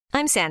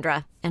I'm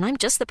Sandra, and I'm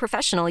just the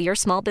professional your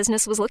small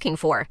business was looking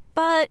for.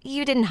 But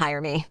you didn't hire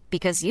me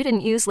because you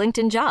didn't use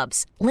LinkedIn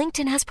Jobs.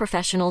 LinkedIn has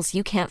professionals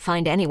you can't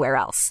find anywhere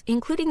else,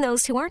 including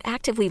those who aren't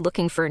actively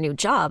looking for a new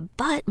job,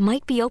 but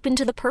might be open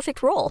to the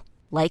perfect role,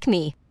 like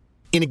me.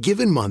 In a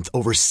given month,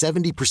 over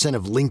 70%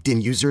 of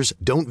LinkedIn users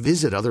don't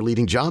visit other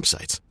leading job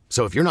sites.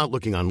 So if you're not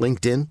looking on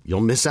LinkedIn,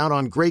 you'll miss out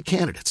on great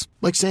candidates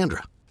like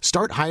Sandra.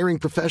 Start hiring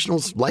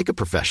professionals like a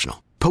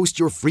professional. Post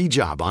your free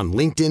job on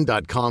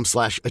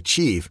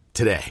linkedin.com/achieve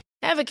today.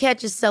 Ever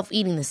catch yourself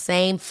eating the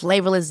same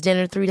flavorless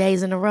dinner 3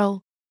 days in a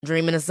row?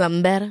 Dreaming of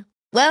something better?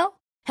 Well,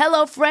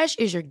 HelloFresh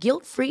is your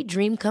guilt-free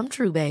dream come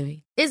true,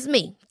 baby. It's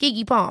me,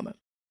 Keke Palmer.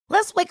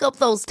 Let's wake up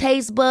those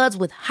taste buds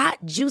with hot,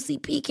 juicy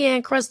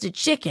pecan-crusted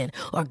chicken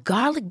or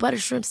garlic butter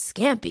shrimp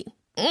scampi.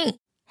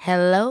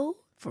 Hello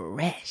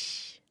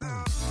Fresh.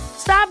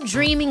 Stop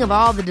dreaming of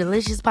all the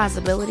delicious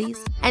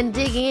possibilities and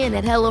dig in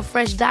at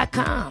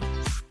HelloFresh.com.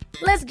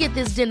 Let's get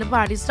this dinner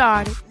party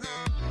started.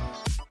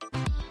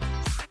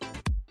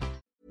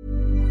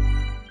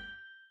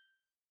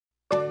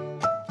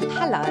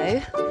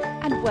 Hello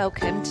and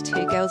welcome to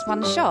Two Girls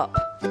One Shop.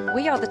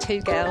 We are the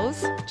two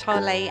girls,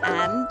 Charlie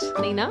and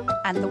Nina,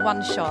 and the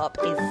one shop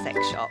is Sex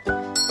Shop.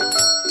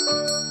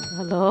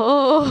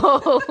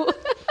 Hello.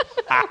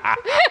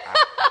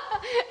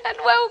 And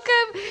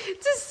welcome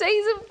to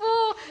season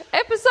 4,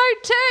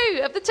 episode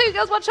 2 of the Two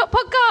Girls One Shop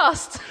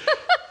podcast.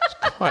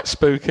 Quite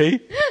spooky.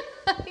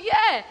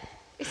 Yeah,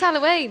 it's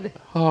Halloween.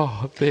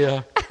 Oh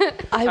dear.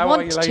 I How are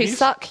want you, to ladies?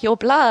 suck your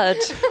blood.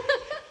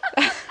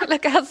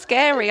 Look how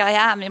scary I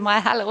am in my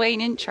Halloween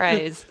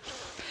intros.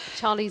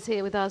 Charlie's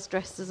here with us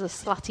dressed as a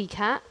slutty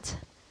cat.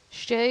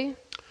 Stu, you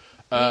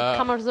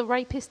come as a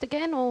rapist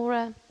again,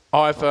 or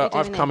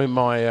I've come in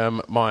my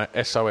my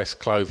SOS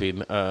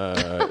clothing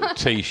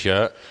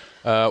T-shirt.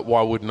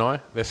 Why wouldn't I?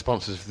 They're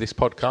sponsors of this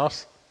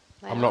podcast.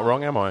 I'm not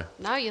wrong, am I?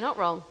 No, you're not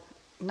wrong.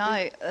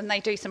 No, and they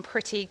do some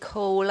pretty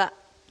cool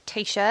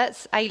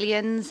T-shirts,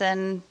 aliens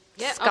and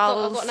Yeah,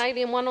 skulls. I've got an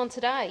alien one on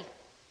today.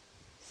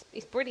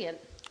 It's brilliant.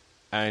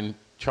 And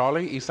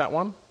Charlie, is that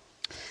one?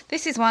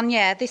 This is one,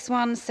 yeah. This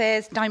one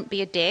says, "Don't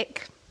be a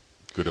dick."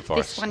 Good advice.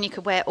 This one you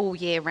could wear all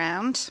year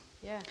round.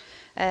 Yeah.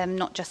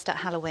 Not just at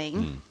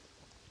Halloween.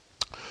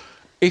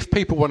 If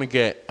people want to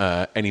get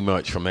any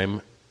merch from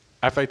them,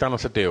 have they done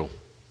us a deal?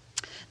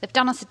 They've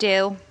done us a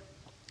deal.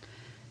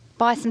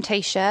 Buy some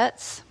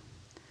T-shirts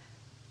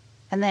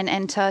and then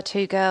enter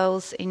two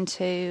girls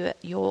into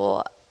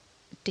your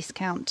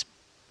discount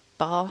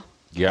bar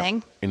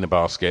thing. In the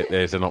basket,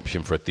 there's an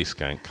option for a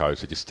discount code,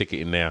 so just stick it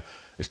in there.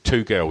 There's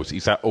two girls.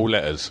 Is that all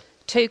letters?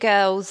 Two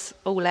girls,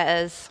 all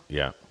letters,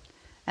 Yeah.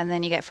 and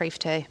then you get free for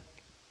two.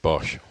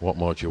 Bosh. What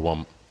more do you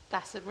want?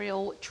 That's a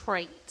real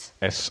treat.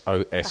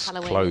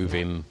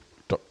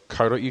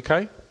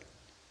 SOSclothing.co.uk?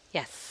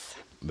 Yes.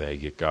 There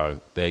you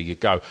go. There you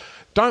go.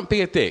 Don't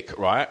be a dick,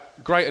 right?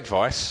 Great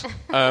advice.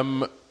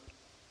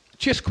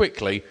 Just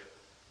quickly,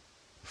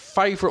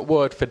 favourite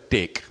word for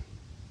dick?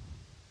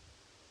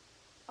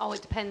 Oh,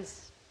 it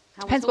depends.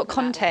 Depends what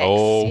context.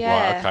 Oh,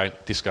 yeah. right, okay.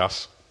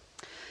 Discuss.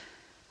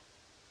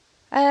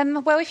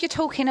 Well, if you're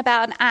talking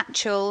about an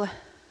actual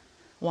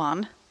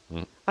one,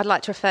 I'd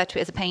like to refer to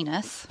it as a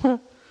penis.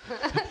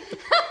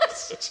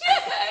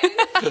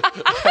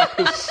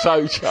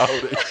 So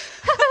childish.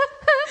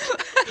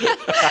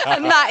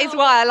 And that is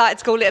why I like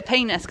to call it a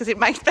penis, because it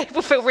makes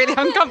people feel really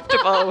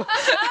uncomfortable.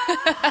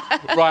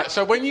 Right,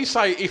 so when you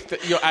say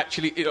you're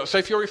actually... So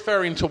if you're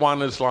referring to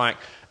one as like...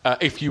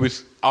 if you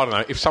was... I don't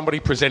know, if somebody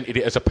presented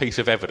it as a piece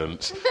of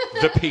evidence,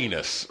 the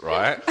penis,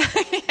 right?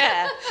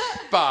 Yeah.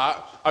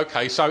 But,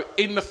 okay, so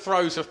in the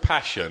throes of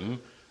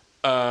passion,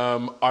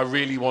 I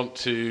really want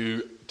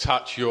to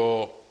touch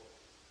your...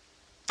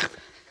 Oh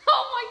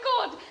my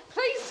God!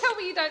 Please tell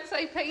me you don't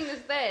say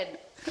penis then.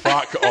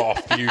 Fuck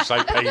off, you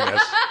say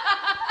penis.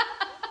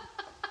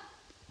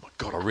 My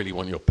God, I really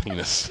want your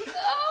penis.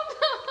 Oh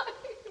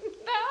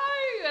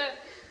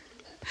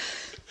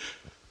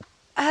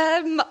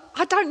no!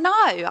 I don't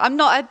know. I'm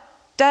not a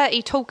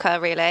dirty talker,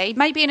 really.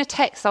 Maybe in a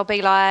text I'll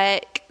be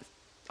like,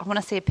 I want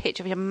to see a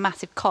picture of your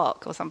massive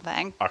cock or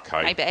something.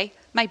 Okay.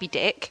 Maybe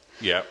dick.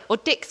 Yeah. Or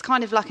dick's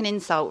kind of like an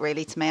insult,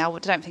 really, to me. I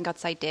don't think I'd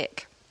say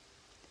dick.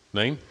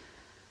 Neen?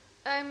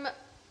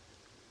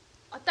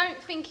 I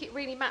don't think it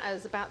really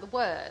matters about the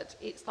word.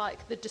 It's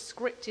like the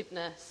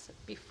descriptiveness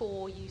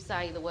before you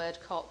say the word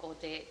cock or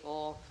dick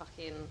or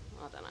fucking,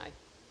 I don't know,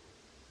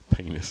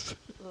 Penis.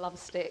 love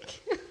stick.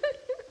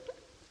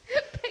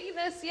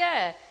 Penis,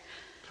 yeah.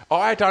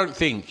 I don't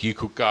think you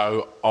could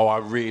go, oh, I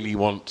really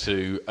want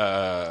to...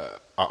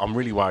 I'm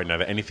really worried now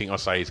that anything I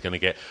say is going to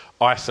get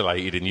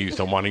isolated and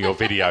used on one of your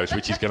videos,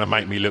 which is going to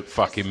make me look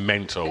fucking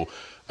mental.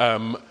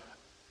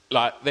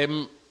 Like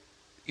them...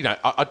 You know,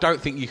 I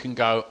don't think you can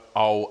go,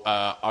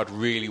 I'd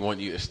really want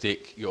you to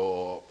stick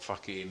your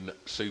fucking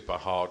super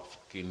hard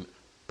fucking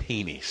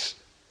penis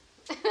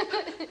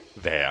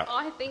there.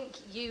 I think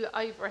you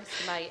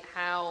overestimate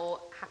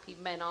how happy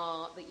men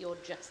are that you're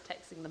just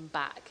texting them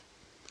back.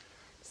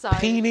 So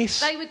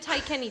Penis? they would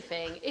take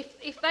anything.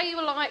 If they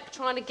were like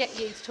trying to get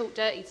you to talk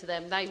dirty to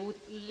them, they would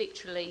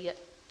literally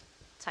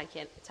take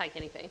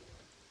anything.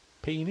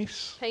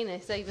 Penis?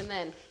 Penis, even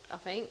then, I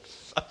think.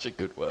 Such a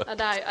good word. I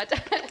know. I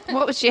don't.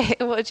 What would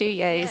you use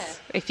Yeah.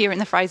 if you're in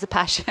the throes of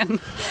passion?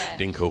 Yeah.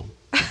 Dinkle.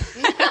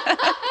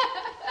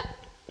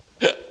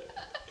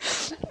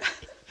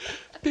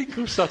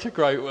 Dinkle's such a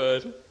great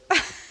word.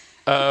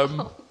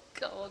 Oh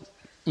God.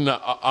 No,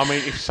 I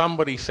mean, if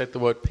somebody said the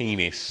word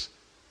penis...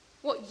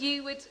 What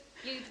you'd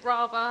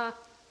rather?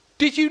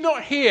 Did you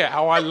not hear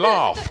how I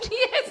laughed?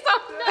 Yes, I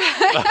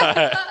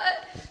know.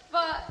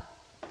 but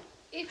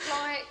if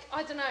like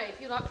I don't know,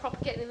 if you're like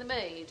proper getting in the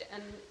mood,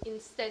 and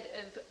instead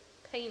of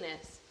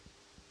penis,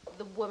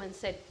 the woman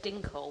said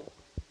dinkle.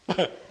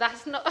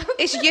 That's not.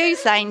 It's you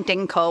saying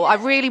dinkle. I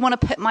really want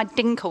to put my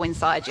dinkle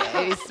inside you.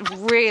 It's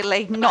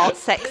really not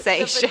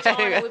sexy. The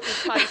vagina would be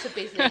closed for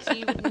business.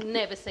 You would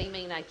never see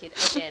me naked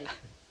again.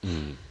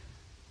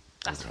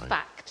 That's Okay.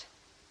 fact.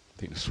 I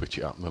think to switch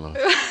it up, don't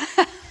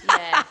I?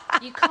 Yeah,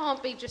 you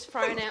can't be just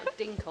throwing out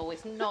dinkle.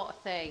 It's not a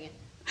thing.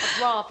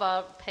 I'd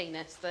rather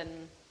penis than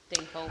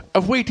dinkle.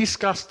 Have we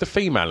discussed the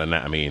female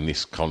anatomy in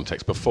this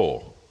context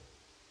before?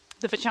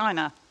 The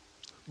vagina.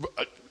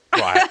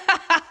 Right.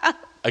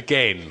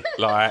 Again,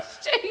 like...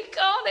 You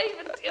can't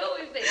even deal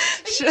with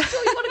this. Are you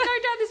sure you want to go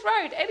down this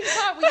road?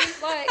 Anytime we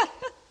use like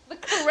the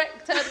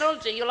correct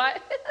terminology, you're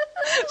like,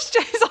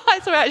 Stu's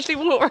eyes are actually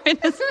watering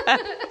as well.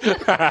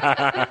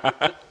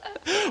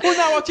 Well,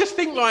 no, I just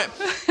think like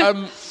a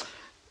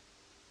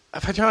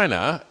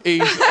vagina is.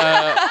 you don't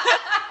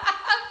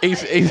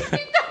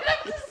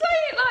have to say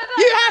it like that.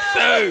 You have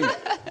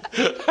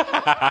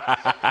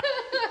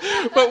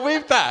to. But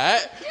with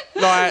that,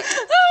 like,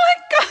 Oh my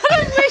God, I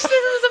wish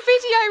this was a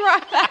video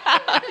right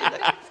now.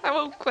 That's so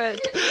awkward.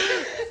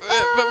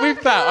 but with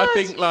that, I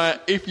think like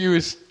if you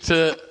was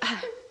to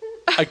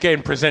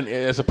again present it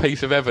as a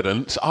piece of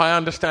evidence, I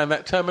understand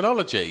that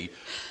terminology.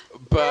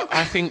 But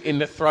I think in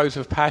the throes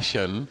of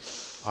passion,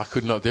 I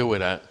could not deal with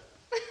that.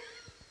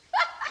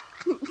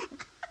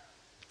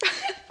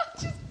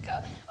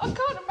 I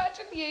can't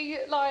imagine you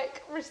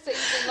like receiving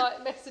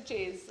like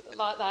messages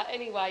like that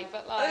anyway.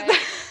 But like,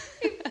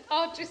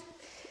 I'll just.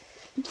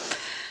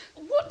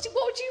 What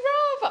would you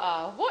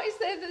rather? What is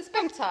there that's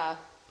better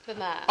than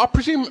that? I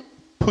presume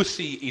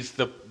pussy is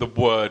the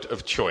word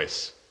of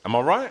choice. Am I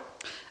right?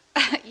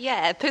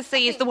 Yeah,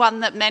 pussy is the one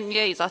that men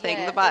use, I think,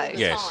 the all most.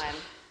 Yes. time.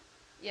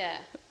 Yeah,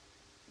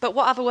 But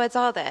what other words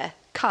are there?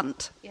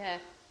 Cunt. yeah.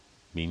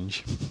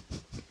 Minge.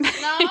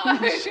 No.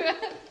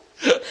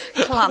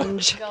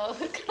 Clunge. God,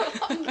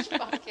 clunge,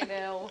 fucking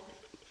hell.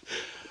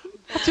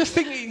 I just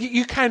think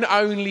you can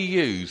only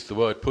use the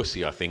word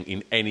pussy, I think,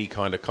 in any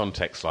kind of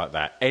context like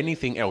that.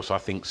 Anything else, I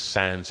think,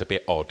 sounds a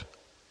bit odd.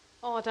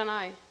 Oh, I don't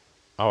know.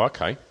 Oh,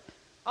 okay.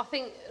 I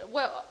think,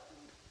 well,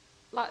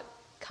 like,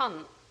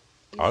 cunt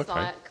is Okay.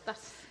 like,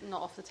 that's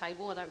not off the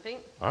table, I don't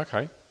think.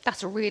 Okay.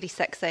 That's really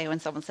sexy when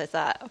someone says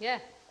that. Yeah.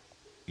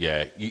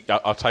 Yeah,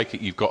 I'll take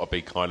it you've got to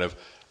be kind of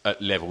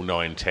at level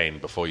 9, 10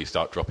 before you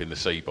start dropping the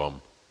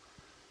C-bomb.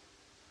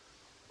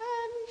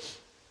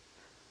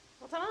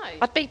 I don't know.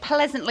 I'd be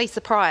pleasantly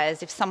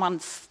surprised if someone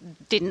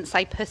didn't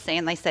say pussy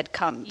and they said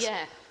cunt.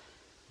 Yeah.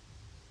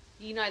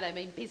 You know they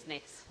mean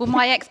business. Well,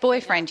 my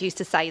ex-boyfriend used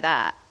to say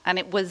that, and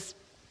it was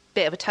a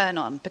bit of a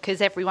turn-on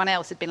because everyone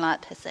else had been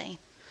like pussy.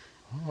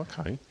 Oh,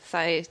 okay.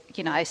 So,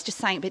 you know, it's just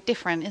something a bit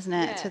different, isn't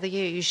it, Yeah. to the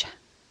usual.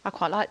 I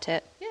quite liked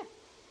it. Yeah.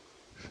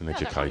 It's an I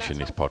don't find education,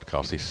 that this at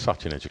podcast. It's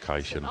such an It's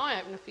education. an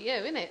eye-opener for you,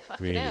 isn't it?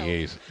 Fucking It hell.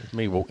 really is. It's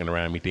me walking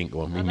around me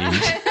dinkle on me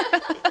minge.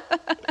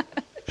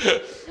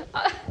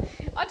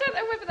 I don't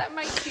know whether that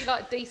makes you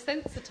like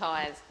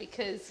desensitised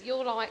because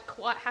you're like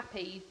quite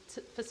happy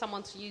for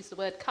someone to use the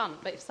word cunt,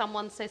 but if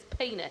someone says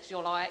penis,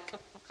 you're like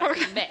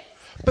fucking mess.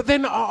 But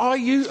then I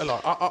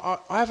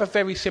have a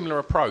very similar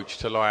approach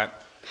to like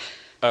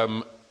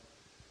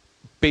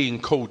being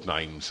called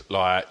names,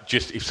 like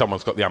just if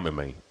someone's got the with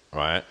me,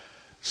 right?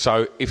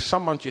 So if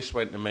someone just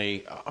went to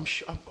me, I'm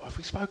sure, have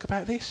we spoke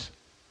about this?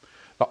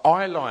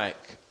 Like,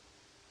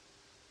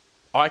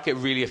 I get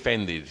really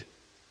offended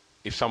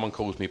if someone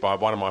calls me by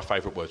one of my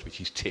favourite words,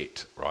 which is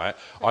tit, right?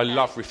 Okay. I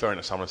love referring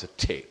to someone as a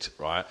tit,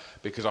 right?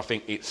 Because I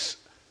think it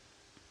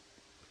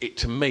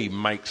to me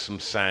makes them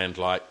sound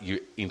like you're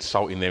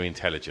insulting their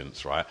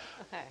intelligence, right?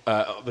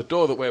 Okay. The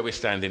door where we're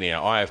standing here,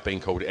 I have been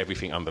called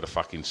everything under the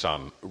fucking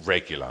sun,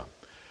 regular.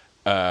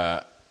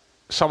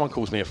 Someone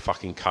calls me a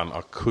fucking cunt,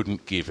 I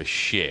couldn't give a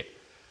shit.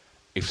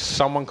 If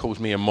someone calls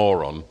me a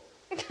moron,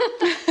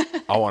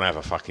 I want to have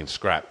a fucking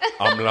scrap.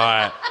 I'm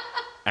like,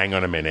 hang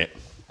on a minute.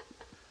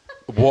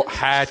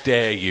 How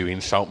dare you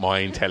insult my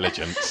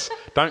intelligence?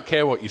 Don't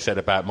care what you said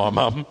about my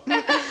mum.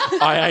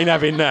 I ain't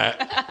having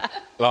that.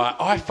 Like,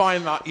 I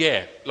find that,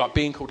 yeah, like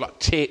being called like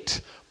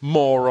tit,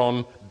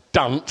 moron,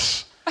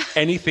 dunce,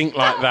 anything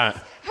like that.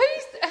 Who do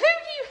you hang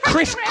around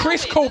Chris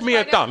with called that's me a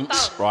like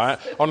dunce, right,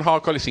 on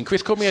Hardcore Listening.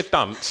 Chris called me a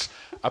dunce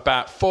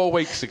about 4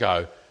 weeks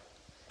ago.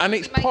 And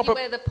it's Make you probably...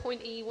 wear the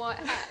pointy white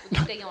hat with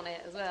the D on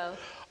it as well.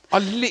 I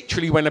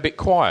literally went a bit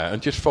quiet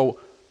and just thought,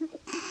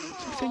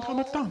 think I'm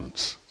a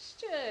dunce?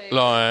 Stu.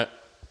 Like,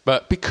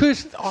 but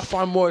because I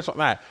find words like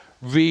that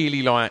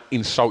really like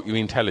insult your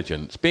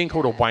intelligence. Being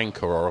called a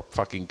wanker or a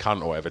fucking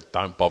cunt or whatever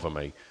don't bother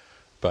me.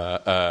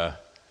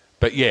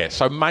 But yeah,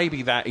 so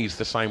maybe that is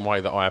the same way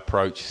that I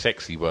approach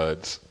sexy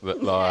words.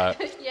 That like,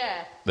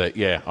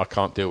 I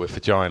can't deal with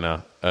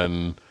vagina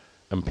and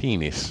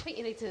penis. I think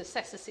you need to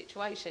assess the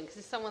situation, because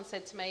if someone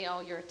said to me,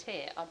 "Oh, you're a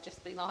tit," I'd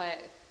just be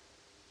like,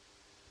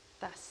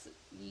 "That's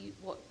you.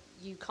 What,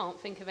 you can't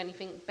think of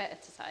anything better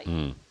to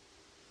say."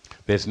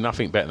 There's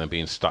nothing better than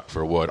being stuck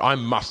for a word. I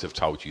must have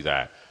told you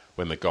that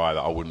when the guy that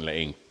I wouldn't let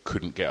in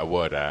couldn't get a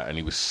word out, and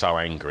he was so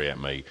angry at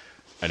me,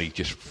 and he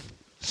just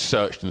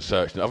searched and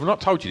searched. I've not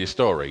told you this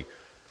story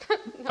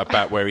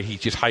about where he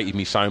just hated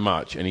me so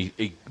much, and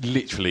he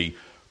literally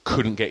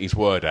couldn't get his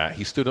word out.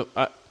 He stood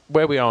at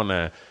where we are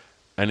now,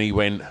 and he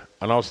went,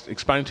 and I was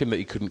explaining to him that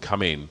he couldn't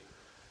come in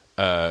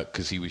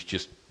because he was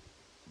just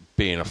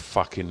being a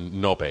fucking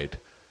knobhead,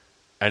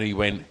 and he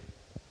went,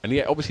 and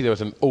yeah, obviously there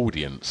was an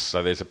audience,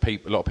 so there's a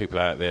lot of people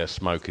out there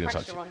smoking and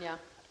such. On, yeah.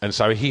 And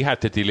so he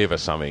had to deliver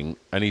something,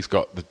 and he's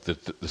got the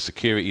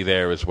security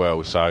there as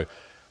well. So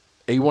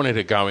he wanted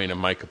to go in and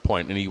make a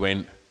point, and he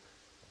went,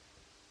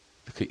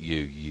 "Look at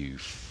you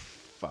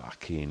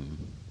fucking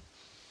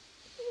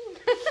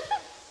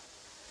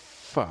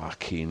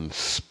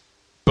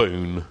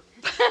spoon."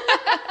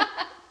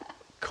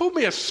 Called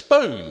me a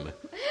spoon.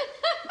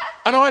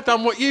 And I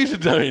done what you were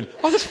doing.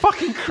 I was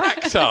fucking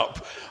cracked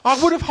up.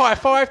 I would have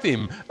high-fived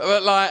him.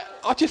 But, like,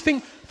 I just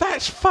think,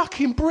 that's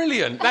fucking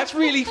brilliant. That's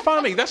really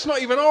funny. That's not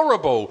even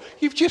horrible.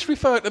 You've just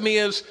referred to me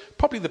as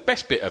probably the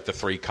best bit of the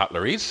three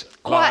cutleries.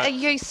 Quite like, a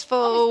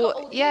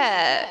useful,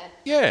 yeah.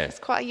 It's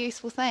quite a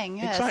useful thing.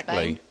 Yeah,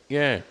 exactly. Spoon.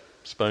 Yeah,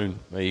 spoon.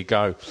 There you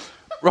go.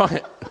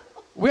 Right.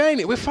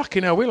 We're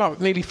fucking hell. We're like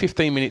nearly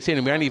 15 minutes in,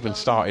 and we ain't even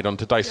started on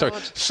today's story.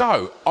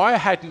 So I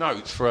had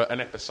notes for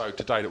an episode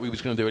today that we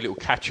was going to do a little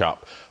catch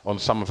up on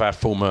some of our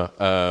former,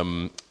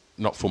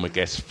 not former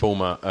guests,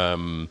 former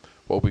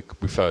what we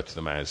refer to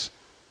them as.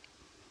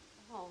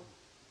 Oh,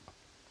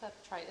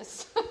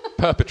 perpetrators.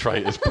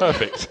 Perpetrators,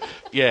 perfect.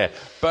 Yeah,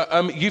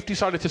 but you've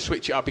decided to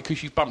switch it up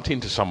because you've bumped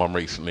into someone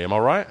recently. Am I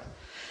right?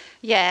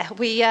 Yeah,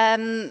 we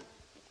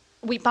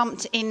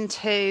bumped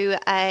into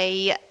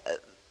a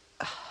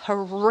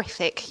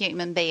horrific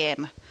human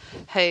being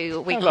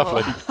who we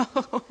Lovely.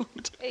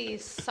 He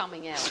is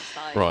something else,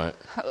 though. Right.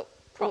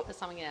 Proper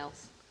something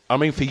else. I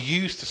mean, for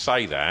you to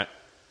say that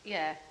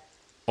Yeah.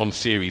 on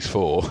Series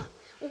 4,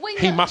 Well,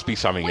 he must be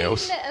something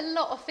else. We let a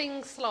lot of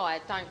things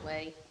slide, don't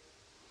we?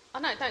 I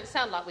know it don't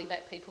sound like we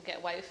let people get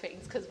away with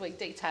things because we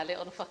detail it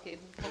on a fucking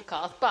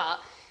podcast,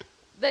 but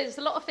there's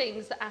a lot of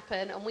things that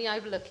happen and we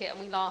overlook it and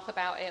we laugh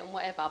about it and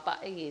whatever, but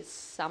he is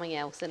something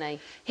else, isn't he?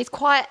 He's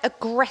quite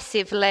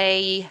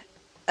aggressively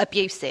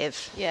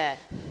abusive. Yeah.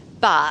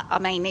 But, I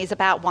mean, he's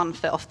about 1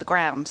 foot off the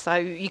ground, so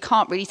you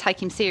can't really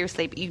take him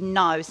seriously, but you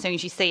know as soon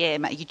as you see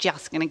him, you're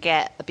just going to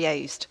get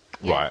abused.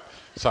 Yeah. Right.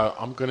 So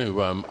I'm going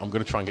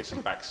to try and get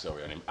some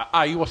backstory on him.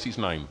 What's his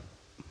name?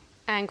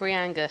 Angry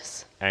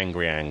Angus.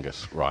 Angry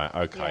Angus. Right.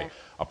 Okay. Yeah.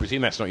 I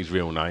presume that's not his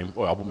real name.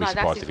 Well, I wouldn't be No, that's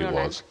surprised his if it real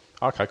was.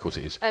 Okay, of course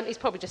it is. He's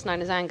probably just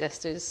known as Angus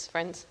to his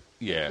friends.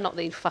 Yeah. Not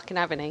that he'd fucking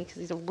have any, because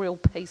he's a real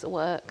piece of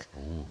work.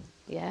 Ooh.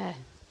 Yeah.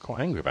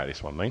 Quite angry about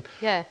this one, then.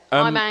 Yeah.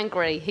 I'm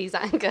angry. He's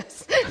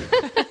Angus.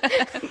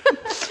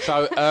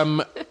 So,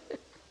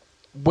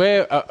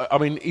 where? I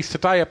mean, is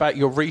today about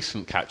your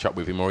recent catch up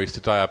with him, or is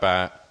today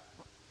about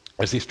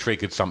has this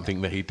triggered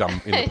something that he'd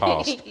done in the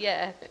past?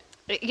 Yeah.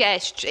 Yeah,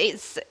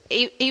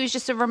 he was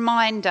just a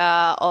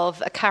reminder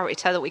of a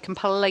character that we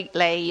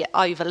completely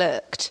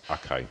overlooked.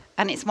 Okay.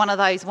 And it's one of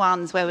those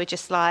ones where we're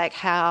just like,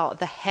 how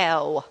the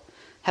hell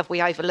have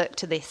we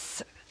overlooked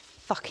this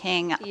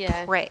fucking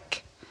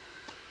prick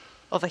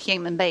of a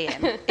human being?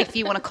 If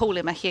you want to call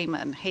him a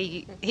human.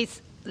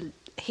 He's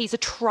a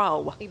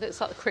troll. He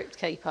looks like the Crypt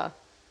Keeper.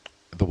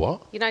 The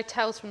what? You know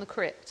Tales from the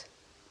Crypt?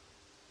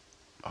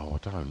 Oh, I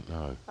don't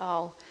know.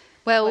 Oh.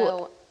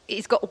 Well,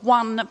 he's got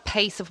one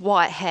piece of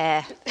white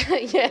hair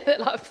yeah,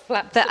 that like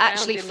flaps that around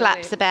actually in the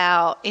flaps wind.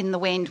 about in the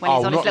wind when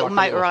he's on his little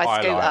like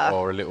motorised scooter.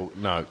 Or a little,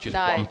 just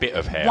one bit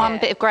of hair. One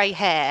bit of grey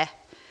hair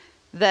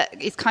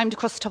that is combed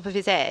across the top of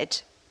his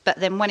head, but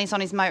then when he's on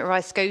his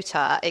motorised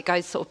scooter, it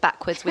goes sort of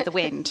backwards with the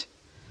wind.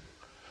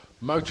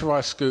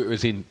 Motorised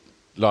scooters in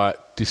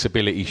like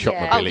disability shop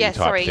mobility Oh, yeah, type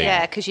sorry, thing.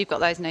 yeah, because you've got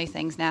those new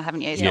things now,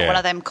 haven't you? It's Yeah. not one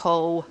of them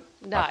cool...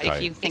 No, Okay.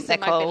 if you think it's they're a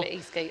cool.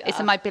 mobility scooter. It's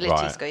a mobility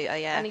Right. scooter,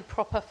 yeah. And he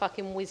proper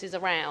fucking whizzes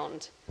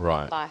around.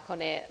 Right. Like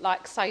on it,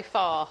 like so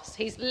fast.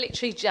 He's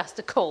literally just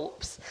a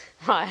corpse,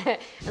 right?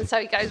 And so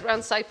he goes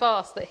around so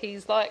fast that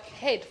he's like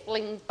head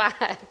flings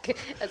back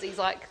as he's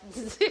like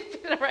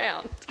zipping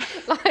around.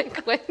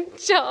 Like when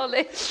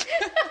Charlie...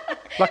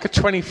 Like a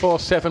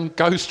 24/7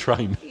 ghost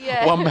train.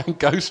 Yeah. One-man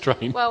ghost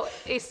train. Well,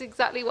 it's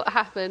exactly what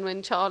happened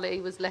when Charlie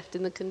was left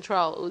in the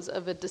controls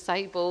of a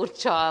disabled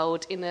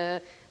child in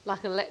a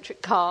like an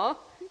electric car.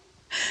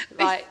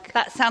 Like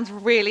that sounds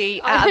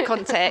really out of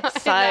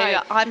context, so I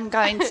know. I'm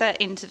going to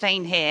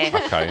intervene here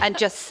Okay. and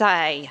just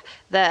say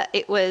that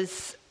it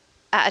was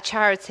at a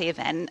charity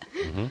event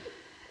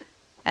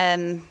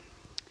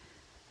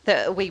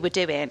that we were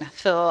doing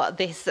for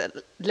this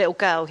little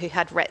girl who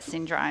had Rett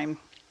syndrome.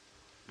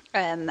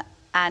 And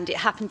it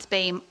happened to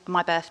be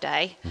my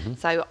birthday.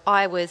 So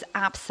I was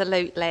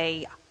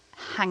absolutely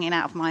hanging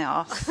out of my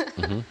arse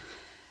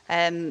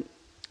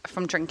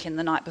from drinking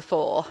the night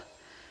before.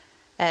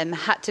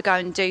 Had to go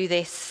and do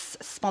this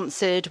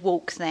sponsored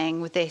walk thing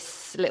with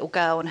this little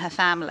girl and her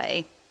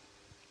family.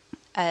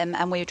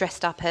 And we were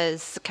dressed up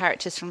as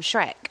characters from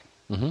Shrek.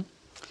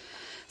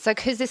 So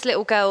because this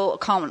little girl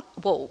can't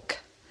walk,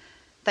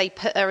 they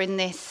put her in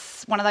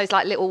this, one of those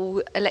like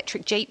little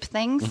electric Jeep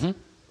things.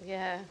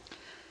 Yeah.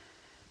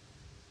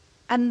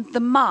 And the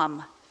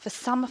mum, for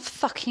some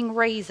fucking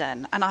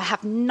reason, and I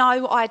have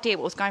no idea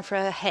what was going through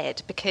her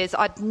head because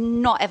I'd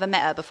not ever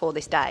met her before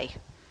this day,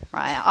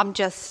 right? I'm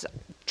just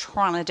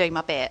trying to do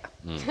my bit.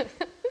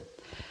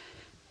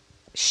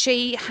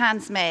 She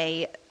hands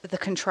me the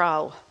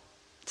control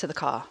to the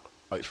car.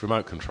 Oh, it's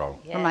remote control.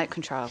 Yeah. Remote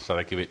control. So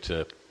they give it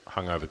to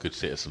hungover good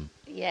citizen.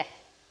 Yeah.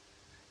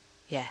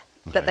 Yeah,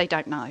 Okay. that they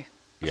don't know.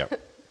 Yep.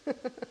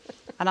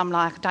 And I'm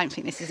like, I don't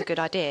think this is a good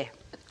idea.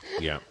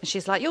 Yeah. And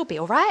she's like, you'll be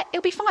all right.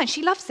 It'll be fine.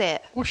 She loves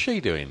it. What's she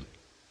doing?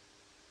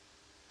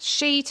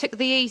 She took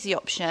the easy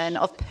option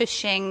of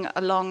pushing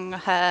along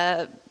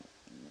her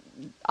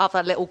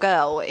other little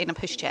girl in a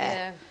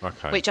pushchair,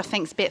 Okay. which I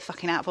think's a bit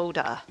fucking out of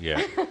order.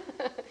 Yeah.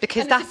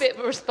 Because And that's it's a bit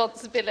of a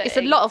responsibility. it's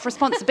a lot of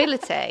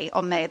responsibility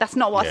on me. That's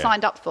not what I Yeah.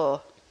 signed up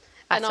for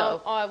at And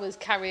all. I was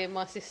carrying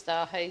my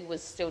sister, who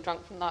was still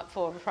drunk from the night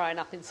before, and throwing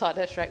up inside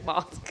her Shrek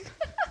mask.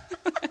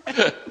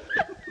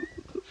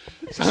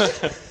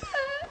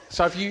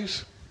 So have you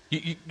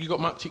got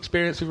much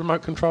experience with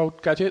remote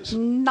controlled gadgets?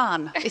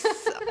 None.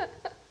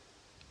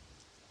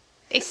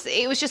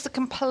 It was just a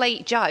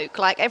complete joke.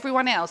 Like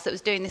everyone else that was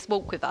doing this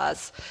walk with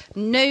us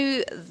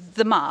knew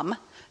the mum,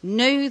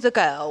 knew the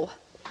girl,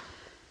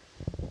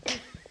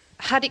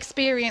 had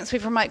experience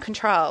with remote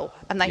control,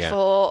 and they Yeah.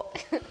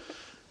 thought,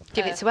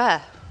 give it to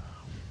her.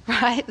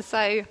 Right?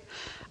 So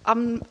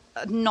I'm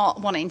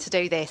not wanting to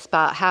do this,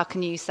 but how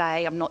can you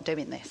say I'm not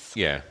doing this?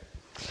 Yeah.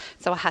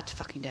 So I had to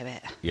fucking do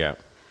it. Yeah.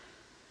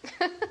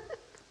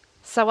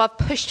 So I've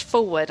pushed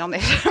forward on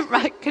this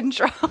remote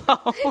control,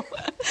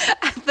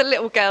 and the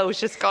little girl's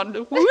just gone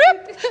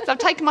whoop. So I've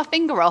taken my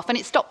finger off, and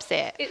it stops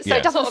it. It So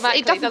it doesn't.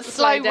 automatically It doesn't doesn't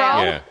slow slow down.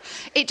 roll. Yeah.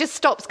 It just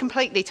stops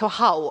completely to a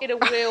halt. In a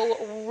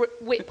real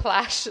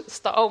whiplash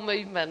style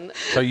movement.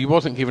 So you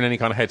wasn't given any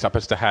kind of heads up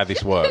as to how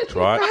this worked,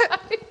 right?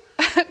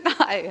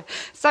 No.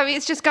 So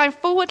it's just going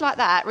forward like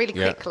that really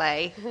Yeah.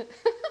 quickly,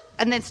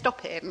 and then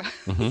stopping.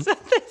 So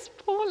this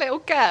poor little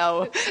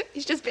girl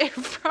is just being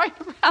thrown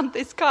around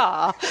this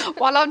car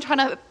while I'm trying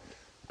to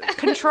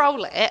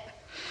control it.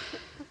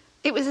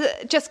 It was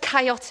just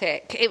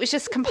chaotic. It was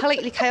just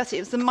completely chaotic. It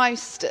was the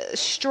most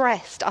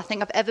stressed I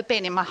think I've ever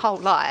been in my whole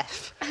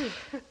life.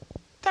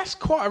 That's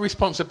quite a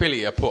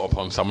responsibility to put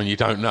upon someone you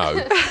don't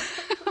know.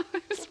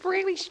 It's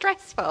really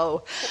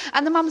stressful.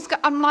 And the mum's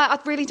I'm like, I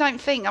really don't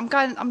think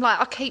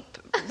I keep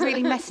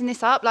really messing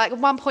this up. Like at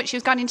one point she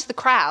was going into the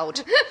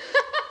crowd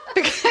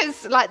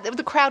because like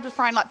the crowd was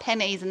throwing like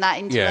pennies and that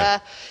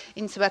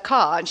into her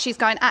car, and she's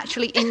going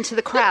actually into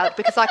the crowd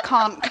because I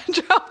can't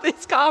control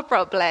this car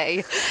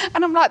properly.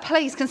 And I'm like,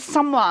 please, can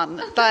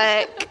someone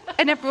like,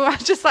 and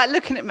everyone's just like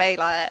looking at me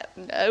like,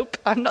 nope,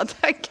 I'm not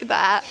taking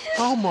that.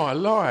 Oh my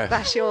life.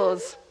 That's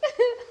yours.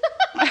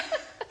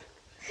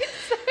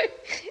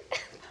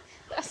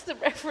 That's the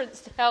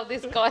reference to how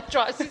this guy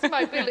drives his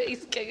mobility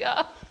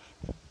scooter.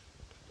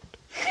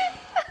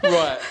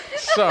 Right.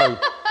 So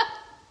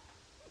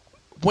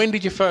when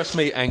did you first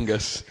meet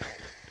Angus?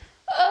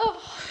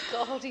 Oh,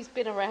 God, he's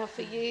been around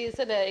for years,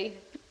 hasn't he?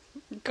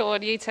 Go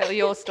on, you tell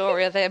your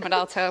story of them and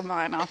I'll tell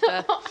mine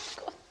after.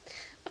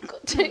 I've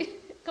got two.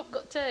 I've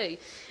got two.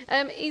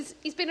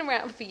 He's been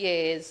around for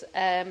years,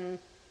 and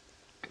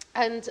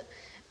I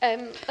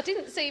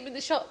didn't see him in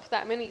the shop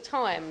that many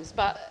times,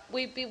 but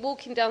we'd be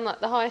walking down like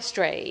the high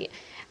street,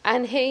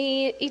 and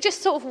he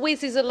just sort of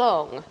whizzes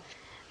along,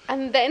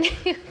 and then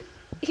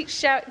he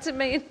shouted to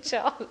me and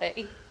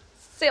Charlie,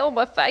 "Sit on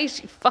my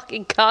face, you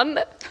fucking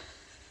cunt."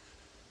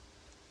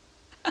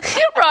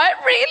 Right,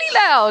 really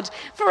loud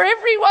for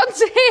everyone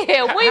to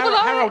hear. We were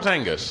like, How old's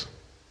Angus?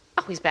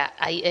 oh, he's about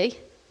 80,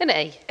 isn't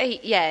he?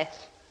 Yeah.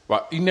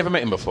 Right, you never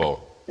met him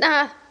before?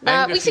 Nah.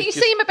 Angus You is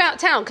see him about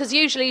town because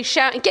usually he's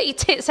shouting, "Get your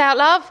tits out,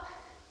 love,"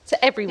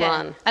 to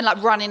everyone. Yeah. And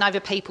like running over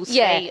people's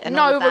Yeah, feet and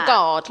all no of that.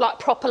 regard, like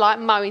proper like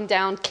mowing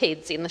down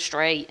kids in the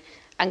street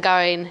and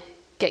going,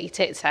 "Get your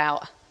tits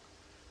out,"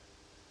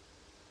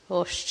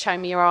 or "Show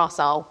me your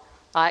arsehole."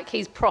 Like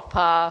he's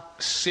proper,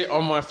 Sit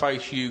on my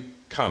face, you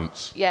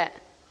cunts. yeah.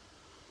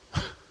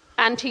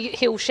 And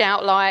he'll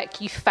shout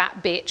like, "You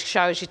fat bitch,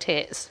 show us your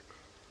tits."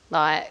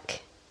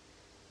 Like,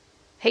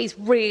 he's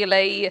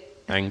really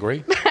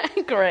Angry?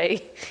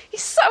 angry.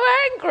 He's so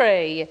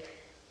angry.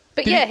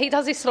 But Did yeah, he- he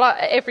does this like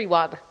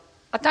everyone.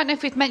 I don't know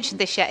if we've mentioned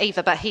this yet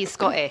either, but he's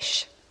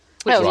Scottish,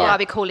 which Oh, is yeah. why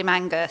we call him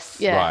Angus.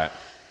 Yeah. Right.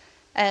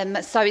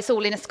 So it's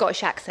all in a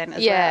Scottish accent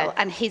as Yeah. well.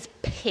 And he's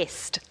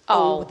pissed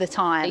all the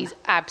time. He's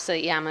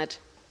absolutely hammered.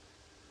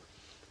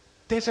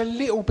 There's a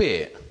little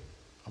bit,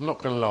 I'm not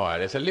going to lie,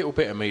 there's a little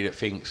bit of me that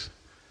thinks,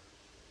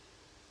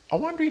 I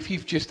wonder if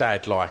you've just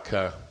had like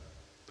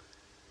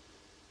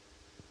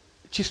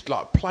just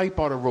like played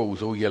by the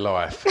rules all your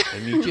life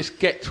and you just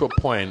get to a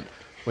point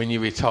when you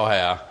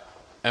retire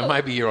and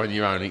maybe you're on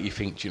your own and you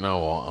think, do you know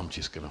what, I'm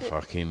just going to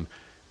fucking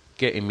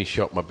get in my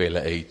shop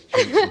mobility,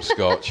 drink some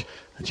scotch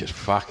and just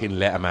fucking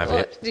let them have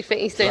it. Do you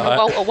think he's doing a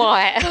Walter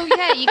White? Well,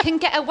 yeah, you can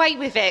get away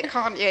with it,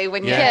 can't you,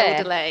 when you're Yeah.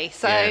 elderly?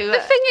 So Yeah. The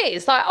thing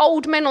is, like,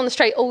 old men on the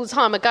street all the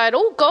time are going,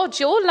 oh, God,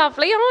 you're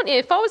lovely, aren't you?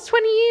 If I was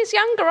 20 years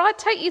younger, I'd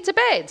take you to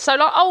bed. So,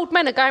 like, old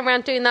men are going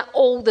around doing that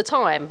all the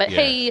time. But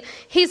Yeah.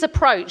 his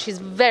approach is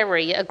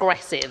very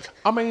aggressive.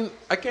 I mean,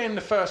 again,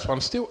 the first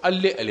one's still a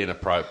little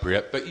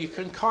inappropriate, but you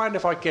can kind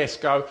of, I guess,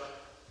 go,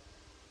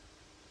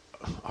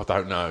 I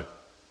don't know,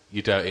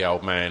 you dirty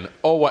old man,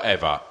 or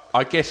whatever.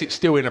 I guess it's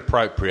still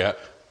inappropriate,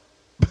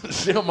 but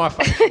still my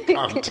fucking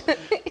cunt.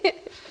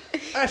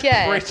 That's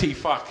Yeah. pretty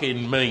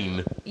fucking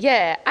mean.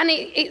 Yeah, and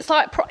it's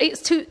like,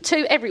 it's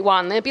to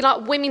everyone. There'd be,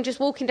 like, women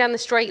just walking down the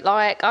street,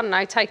 like, I don't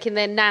know, taking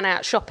their nan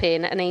out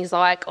shopping, and he's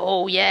like,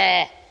 oh,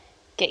 yeah,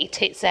 get your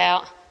tits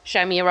out,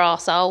 show me your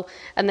arsehole,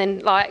 and then,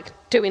 like,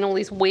 doing all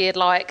these weird,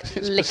 like,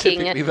 licking.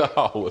 Specifically the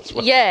hole as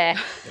well. Yeah,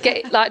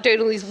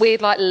 doing all these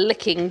weird, like,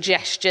 licking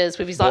gestures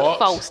with his, like, What?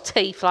 false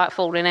teeth, like,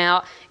 falling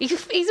out. He's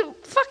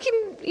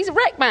a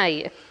wreck,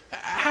 mate.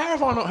 How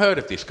have I not heard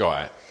of this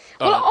guy?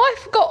 Well, I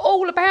forgot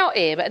all about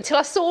him until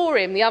I saw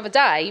him the other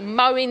day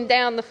mowing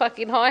down the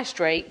fucking high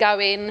street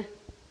going,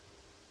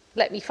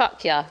 let me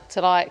fuck ya,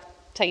 to, like,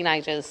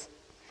 teenagers.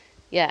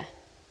 Yeah.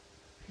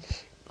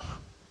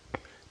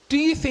 Do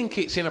you think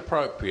it's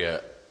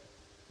inappropriate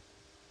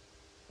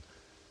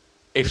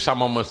if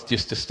someone was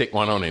just to stick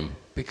one on him?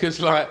 Because,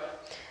 like,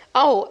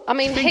 Oh, I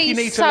mean, think he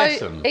needs a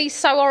lesson? he's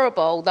so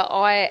horrible that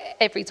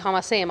every time I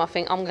see him, I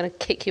think I'm going to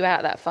kick you out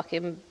of that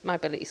fucking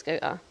mobility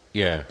scooter.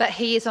 yeah. But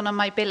he is on a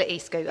mobility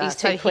scooter, He's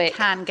so too quick. he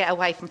can get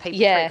away from people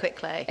Yeah, pretty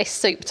quickly. it's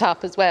souped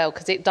up as well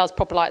because it does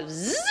proper like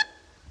zzz,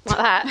 like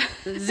that,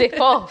 zip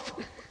off.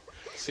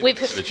 Similar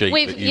to the Jeep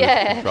that you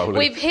were controlling.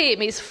 with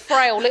him, his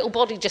frail little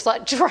body just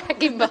like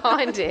dragging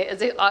behind it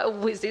as it like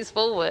whizzes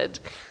forward.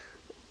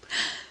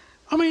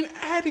 I mean,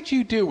 how did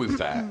you deal with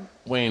that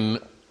when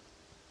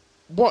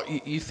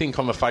what you think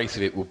on the face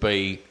of it will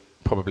be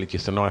probably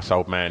just a nice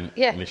old man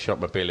Yeah. in his shop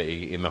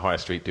mobility in the high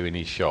street doing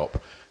his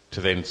shop to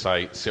then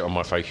say, sit on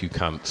my face, you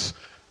cunts.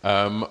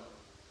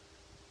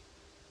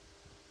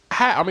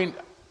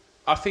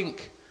 I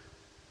think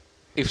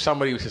if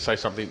somebody was to say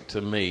something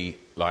to me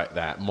like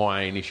that,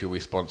 my initial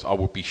response, I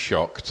would be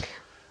shocked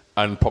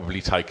and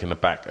probably taken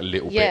aback a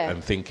little Yeah. bit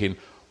and thinking,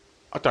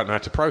 I don't know how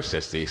to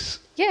process this.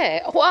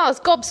 Yeah, well, I was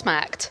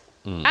gobsmacked.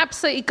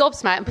 Absolutely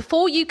gobsmacked. And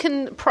before you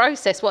can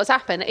process what's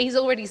happened, he's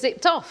already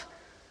zipped off.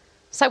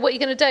 So what are you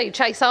going to do?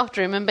 Chase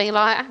after him and be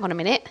like, hang on a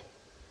minute.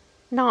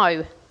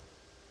 No.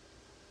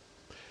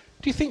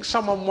 Do you think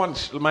someone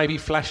once maybe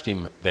flashed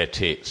him their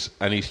tits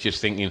and he's just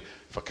thinking,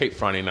 if I keep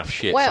throwing enough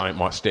shit, Well- something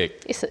might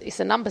stick? It's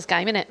a numbers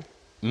game, isn't it?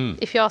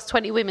 If you ask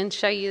 20 women to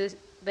show you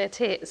their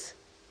tits,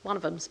 one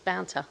of them's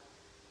bound to.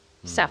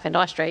 Southend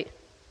High Street.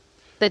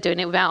 They're doing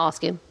it without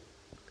asking.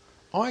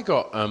 I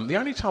got, the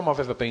only time I've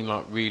ever been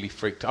like really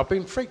freaked, I've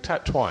been freaked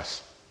out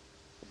twice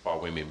by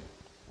women.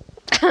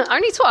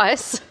 Only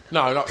twice.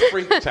 No, like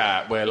freaked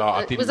out where like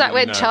I didn't Was that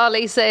really when know.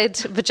 Charlie said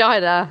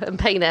vagina and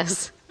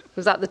penis?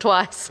 Was that the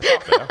twice?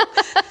 Up there.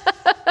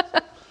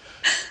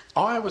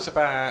 I was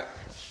about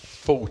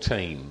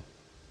 14,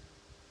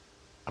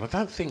 and I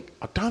don't think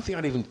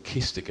I'd even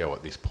kissed a girl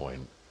at this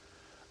point.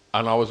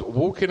 And I was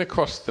walking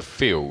across the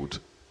field,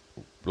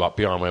 like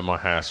behind where my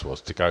house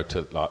was, to go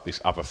to like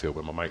this other field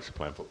where my mates were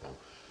playing football.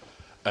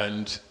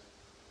 And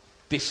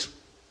this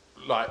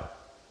like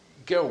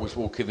girl was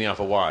walking the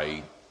other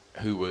way,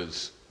 who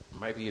was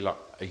maybe like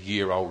a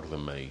year older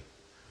than me.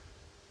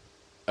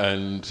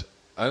 And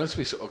as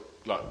we sort of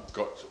like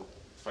got sort of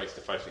face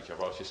to face with each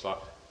other, I was just like,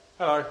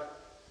 "Hello,"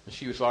 and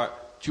she was like,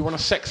 "Do you want a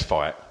sex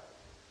fight?"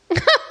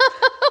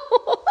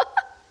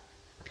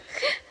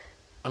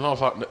 And I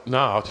was like, "No,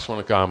 I just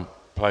want to go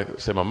and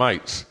see my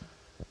mates."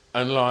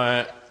 And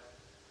like,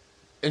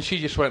 and she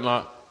just went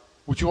like,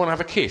 "Would you want to have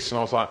a kiss?" And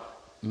I was like,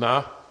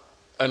 "No,"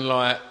 and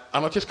like,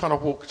 and I just kind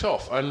of walked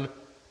off, and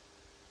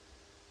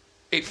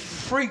it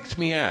freaked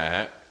me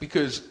out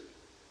because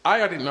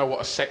I didn't know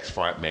what a sex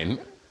fight meant,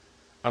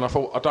 and I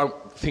thought, I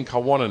don't think I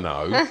want to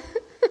know.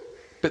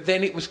 But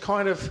then it was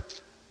kind of,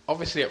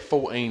 obviously at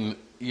 14,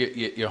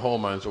 your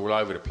hormones are all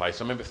over the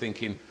place. I remember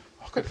thinking,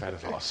 I could have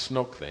had a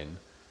snog then.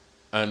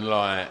 And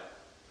like,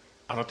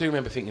 and I do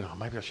remember thinking, oh,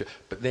 maybe I should.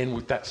 But then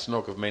would that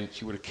snog have meant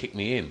she would have kicked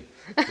me in?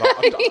 Like,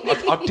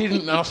 I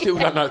didn't, and I still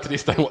don't know to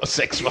this day what a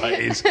sex fight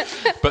is.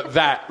 But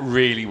that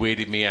really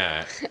weirded me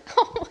out.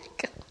 Oh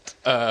my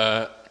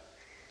God.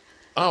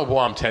 Oh,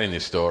 why I'm telling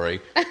this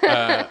story.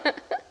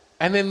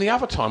 And then the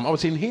other time, I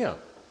was in here.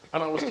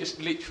 And I was just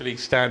literally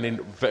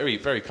standing very,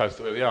 very close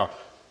to where we are.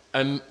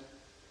 And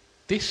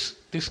this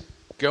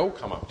girl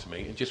come up to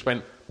me and just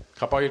went,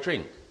 "Can I buy you a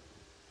drink?"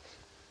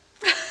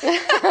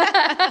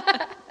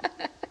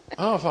 I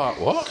was like,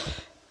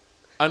 "What?"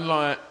 And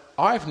like,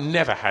 I've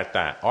never had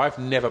that. I've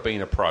never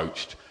been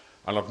approached,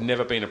 and I've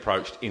never been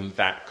approached in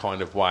that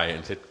kind of way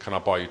and said, "Can I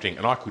buy you a drink?"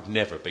 And I could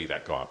never be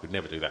that guy. I could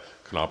never do that.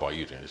 "Can I buy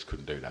you a drink?" I just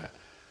couldn't do that.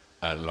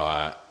 And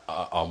like,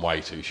 I'm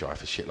way too shy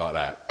for shit like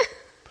that.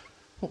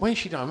 But when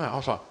she done that, I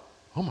was like,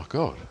 "Oh my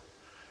God."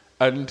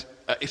 And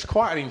it's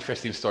quite an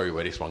interesting story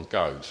where this one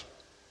goes.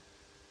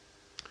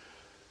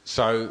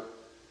 So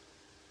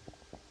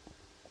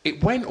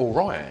it went all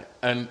right,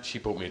 and she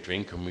bought me a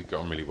drink, and we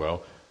got on really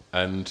well.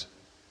 And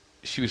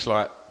she was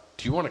like,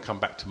 "Do you want to come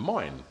back to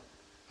mine?"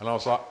 And I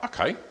was like,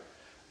 "Okay."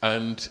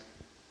 And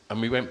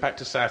we went back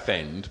to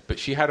Southend, but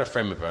she had a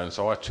friend with her, and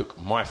so I took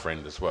my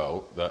friend as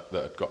well, that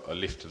had got a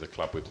lift to the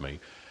club with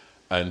me.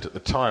 And at the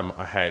time,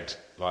 I had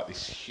like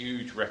this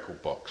huge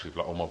record box with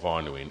like all my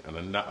vinyl in,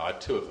 and I had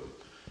 2 of them,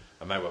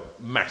 and they were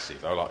massive.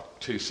 They were like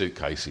 2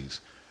 suitcases.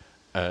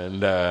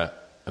 And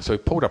so he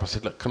pulled up. I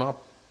said, "Look, can I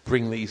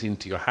bring these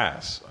into your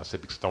house?" I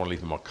said, "Because I don't want to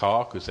leave them in my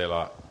car, because they're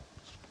like,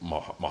 my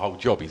whole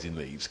job is in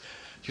these."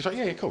 She was like,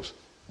 yeah, of course.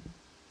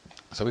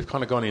 So we've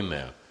kind of gone in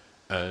there,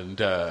 and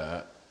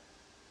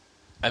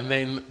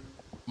then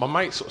my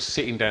mate's sort of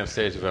sitting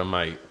downstairs with her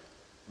mate.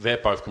 They're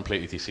both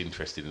completely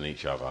disinterested in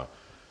each other,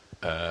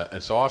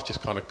 and so I've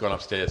just kind of gone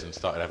upstairs and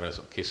started having a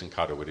sort of kiss and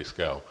cuddle with this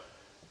girl,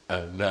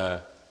 and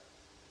then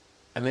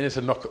there's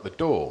a knock at the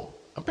door.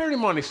 And bearing in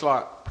mind it's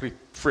like probably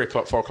 3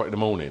 o'clock, 4 o'clock in the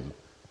morning,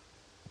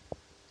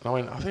 and I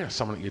went, "I think there's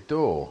someone at your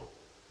door."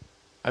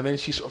 And then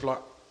she sort of like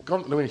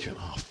gone to the window. She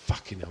went, "Oh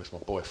fucking hell, it's my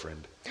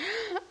boyfriend."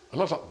 And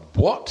I was like,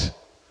 "What?"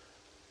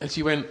 And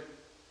she went,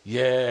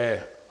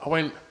 "Yeah." I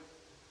went,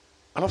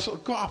 and I sort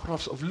of got up and I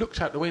sort of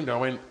looked out the window. I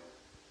went,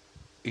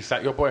 "Is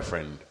that your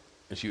boyfriend?"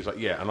 And she was like,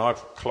 "Yeah." And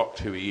I've clocked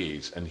who he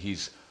is, and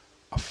he's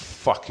a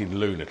fucking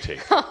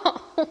lunatic,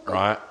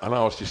 right? And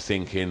I was just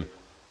thinking,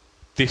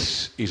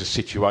 this is a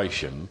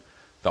situation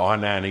that I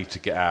now need to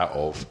get out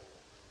of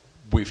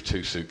with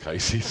 2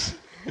 suitcases.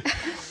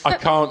 I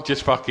can't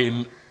just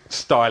fucking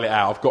style it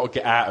out. I've got to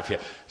get out of here.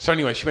 So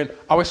anyway, she went,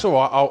 "Oh, it's all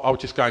right. I'll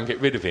just go and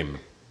get rid of him."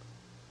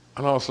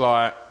 And I was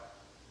like,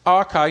 "Oh,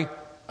 okay."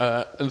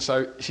 And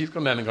so she's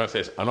gone down and gone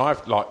upstairs, and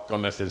I've like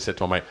gone downstairs and said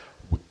to my mate,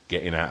 "We're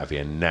getting out of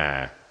here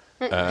now."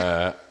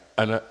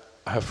 And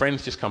her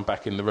friend's just come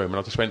back in the room, and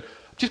I just went,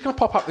 "I'm just going to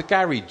pop up the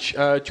garage.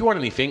 Do you want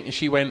anything?" And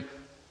she went,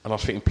 and I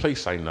was thinking,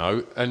 please say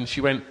no. And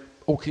she went,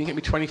 "Oh, can you get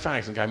me 20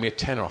 fags?" And gave me a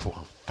tenner. I thought,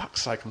 "Oh,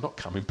 fuck's sake, I'm not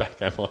coming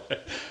back, am I?"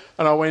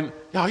 And I went,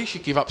 "Oh, you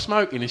should give up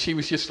smoking." And she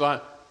was just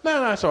like,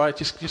 No, it's all right.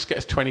 Just get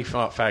us 20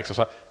 fags. I was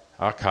like,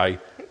 okay.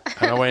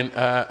 And I went,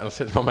 and I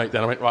said to my mate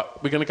then, I went, right,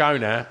 we're going to go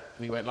now.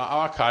 And he went like,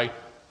 oh, okay.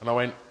 And I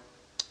went,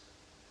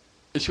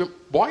 and she went,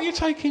 why are you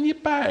taking your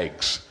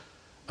bags?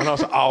 And I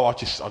was like, oh, I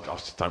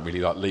just don't really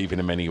like leaving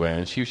them anywhere.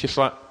 And she was just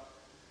like,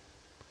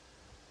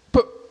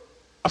 but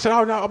I said,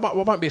 oh, no, I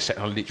won't be a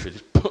second. I literally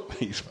just put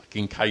these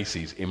fucking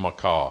cases in my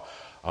car.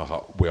 I was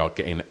like, we are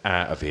getting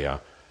out of here.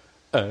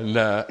 And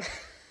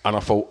I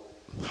thought,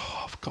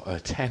 oh, I've got a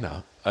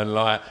tenner. And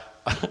like,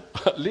 I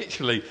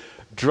literally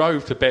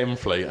drove to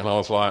Benfleet and I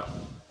was like,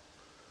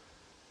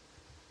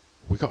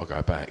 we got to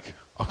go back.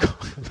 I've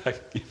got to go back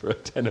and give her a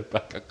tenner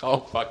back. I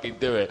can't fucking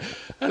do it.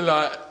 And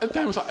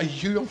Dan was like, are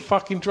you on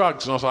fucking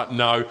drugs? And I was like,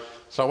 no.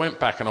 So I went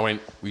back and I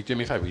went, will you do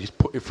me a favour? You just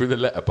put it through the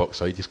letterbox.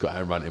 So he just got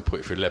out and ran it and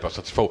put it through the letterbox.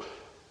 I just thought,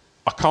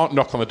 I can't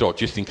knock on the door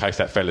just in case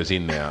that fella's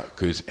in there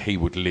because he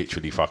would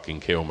literally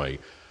fucking kill me.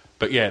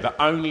 But yeah,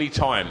 the only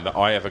time that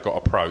I ever got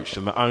approached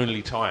and the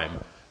only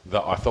time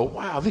that I thought,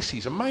 wow, this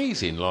is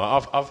amazing.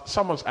 Like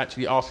someone's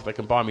actually asked if they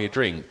can buy me a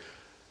drink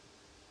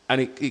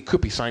and it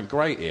could be something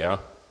great here.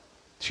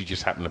 She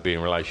just happened to be in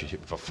a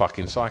relationship with a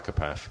fucking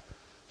psychopath.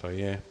 So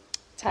yeah.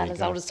 Tale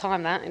as old as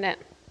time, that, isn't it?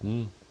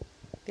 Mm.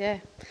 Yeah.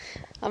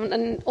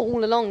 And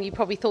all along you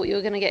probably thought you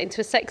were going to get into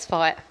a sex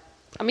fight.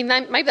 I mean,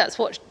 maybe that's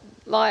what,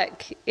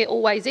 like, it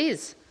always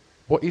is.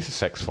 What is a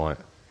sex fight?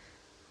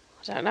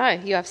 I don't know.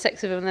 You have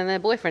sex with them and then their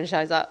boyfriend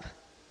shows up.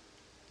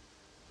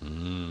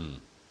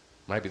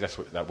 Maybe that's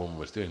what that woman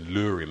was doing,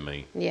 luring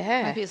me.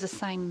 Yeah. Maybe it's the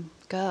same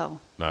girl.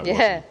 No, it yeah.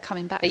 wasn't.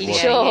 Coming back Are you 4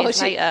 sure?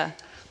 years later.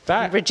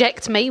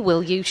 Reject me,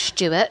 will you,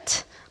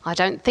 Stuart? I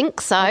don't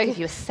think so. I'll give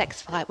you a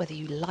sex fight whether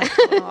you like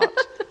it or not.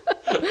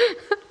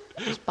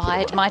 Just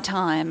bide my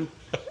time.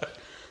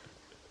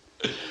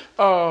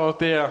 Oh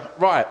dear.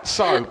 Right,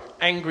 so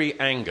Angry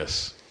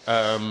Angus.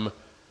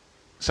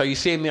 So you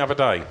see him the other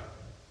day?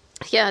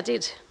 Yeah, I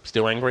did.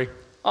 Still angry?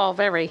 Oh,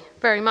 very,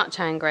 very much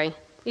angry.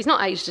 He's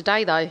not aged a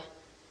day, though.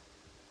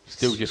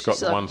 Still just got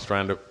the one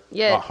strand of,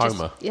 yeah, like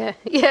Homer.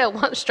 Yeah,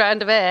 one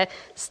strand of hair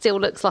still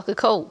looks like a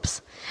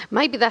corpse.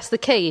 Maybe that's the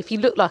key. If you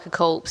look like a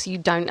corpse, you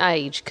don't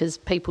age, because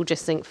people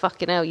just think,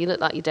 fucking hell, you look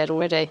like you're dead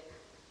already.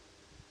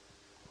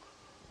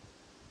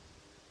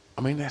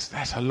 I mean,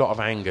 that's a lot of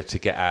anger to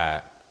get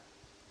out.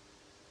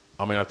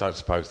 I mean, I don't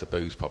suppose the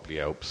booze probably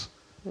helps.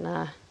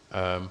 Nah.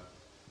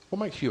 What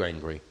makes you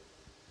angry?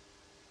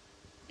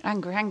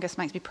 Angry Angus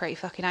makes me pretty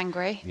fucking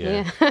angry.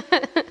 Yeah.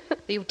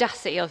 The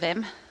audacity of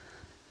him.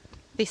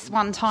 This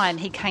one time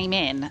he came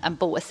in and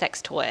bought a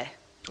sex toy.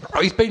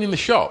 Oh, he's been in the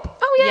shop.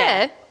 Oh,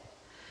 yeah.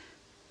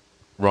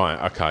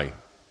 Right, okay.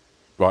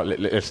 Right,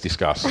 let's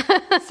discuss.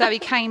 So he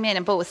came in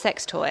and bought a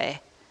sex toy.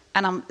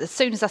 And as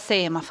soon as I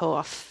see him, I thought,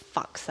 oh,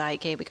 fuck's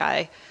sake, here we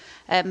go.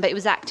 But he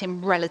was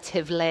acting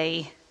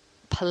relatively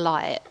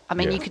polite. I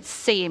mean, Yeah. you could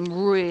see him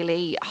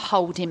really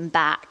holding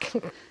back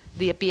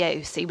the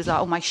abuse. He was like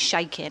almost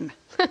shaking.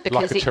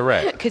 Like a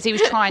Tourette. Because he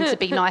was trying to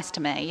be nice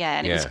to me,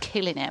 and it was Yeah.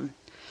 killing him.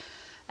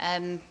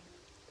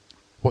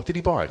 What did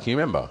he buy? Can you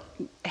remember?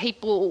 He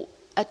bought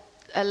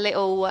a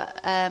little,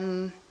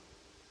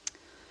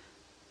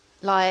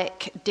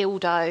 like,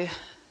 dildo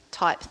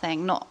type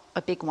thing. Not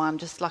a big one,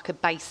 just like a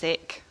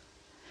basic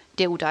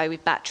dildo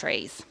with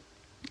batteries.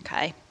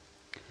 Okay.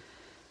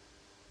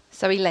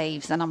 So he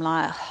leaves, and I'm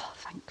like, oh,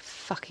 thank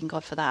fucking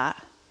God for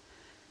that.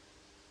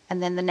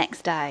 And then the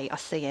next day, I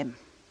see him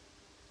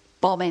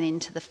bombing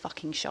into the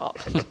fucking shop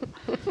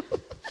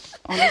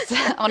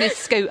on his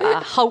scooter,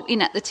 halting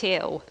at the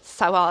till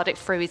so hard it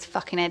threw his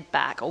fucking head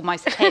back.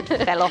 Almost head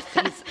fell off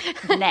his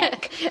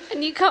neck.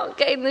 And you can't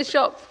get in the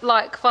shop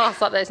like fast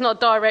like that. It's not a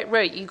direct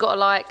route. You've got to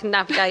like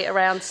navigate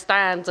around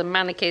stands and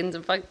mannequins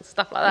and fucking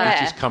stuff like that.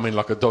 Yeah. Just come in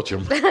like a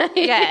dodgem.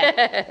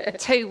 Yeah.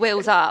 2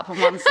 wheels up on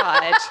one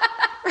side.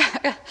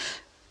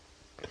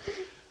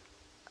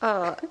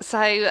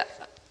 So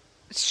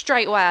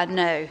straight away I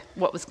knew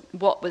what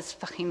was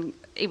fucking.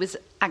 He was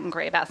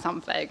angry about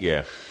something.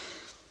 Yeah.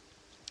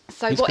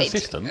 So He's what?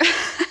 consistent.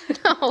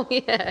 Oh,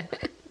 yeah.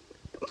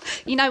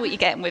 You know what you're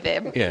getting with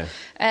him. Yeah.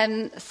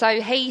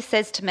 So he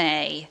says to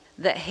me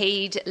that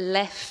he'd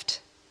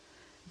left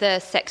the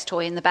sex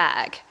toy in the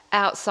bag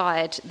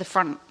outside the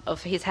front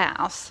of his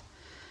house,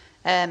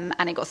 and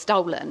it got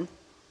stolen,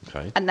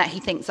 Okay. and that he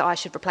thinks that I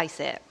should replace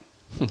it.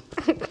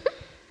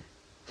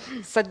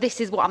 So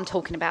this is what I'm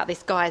talking about.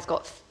 This guy's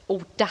got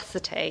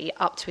audacity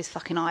up to his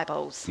fucking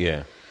eyeballs.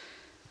 Yeah.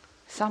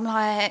 So I'm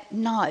like,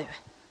 no,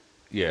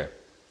 Yeah.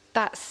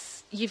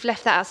 you've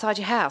left that outside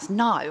your house.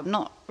 No, I'm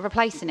not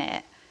replacing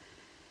it.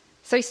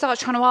 So he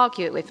starts trying to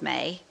argue it with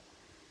me.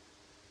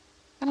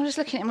 And I'm just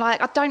looking at him like,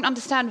 I don't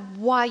understand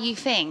why you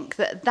think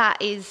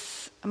that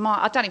is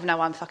I don't even know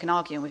why I'm fucking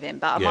arguing with him,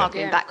 but I'm Yeah.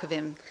 arguing Yeah. back with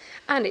him.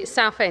 And it's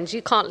Southend.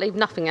 You can't leave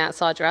nothing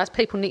outside your house.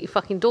 People need your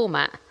fucking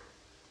doormat.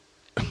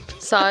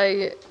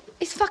 So,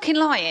 He's fucking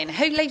lying.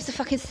 Who leaves a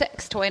fucking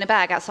sex toy in a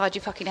bag outside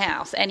your fucking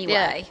house anyway?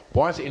 Yeah.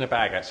 Why is it in a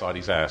bag outside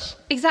his house?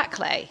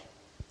 Exactly.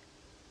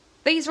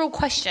 These are all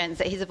questions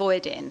that he's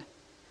avoiding.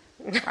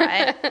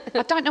 Right?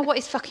 I don't know what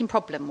his fucking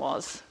problem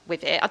was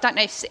with it. I don't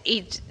know if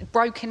he'd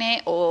broken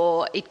it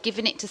or he'd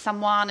given it to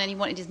someone and he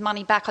wanted his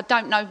money back. I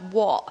don't know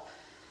what.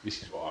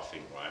 This is what I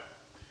think, right?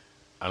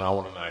 And I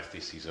want to know if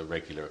this is a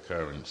regular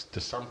occurrence. Do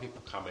some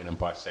people come in and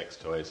buy sex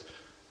toys?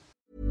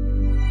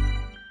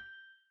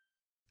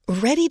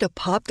 Ready to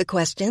pop the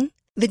question?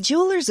 The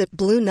jewelers at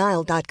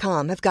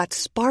BlueNile.com have got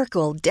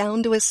sparkle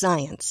down to a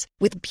science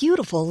with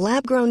beautiful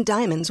lab-grown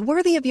diamonds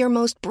worthy of your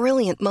most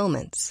brilliant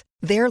moments.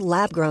 Their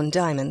lab-grown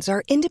diamonds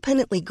are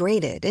independently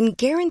graded and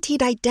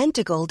guaranteed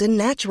identical to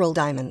natural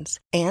diamonds,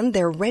 and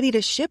they're ready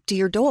to ship to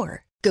your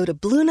door. Go to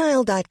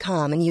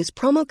BlueNile.com and use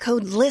promo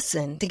code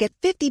LISTEN to get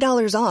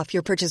 $50 off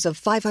your purchase of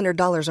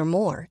 $500 or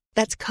more.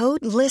 That's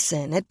code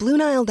LISTEN at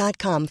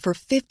BlueNile.com for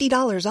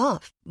 $50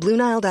 off.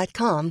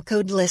 BlueNile.com,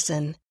 code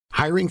LISTEN.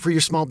 Hiring for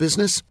your small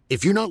business?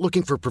 If you're not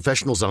looking for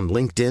professionals on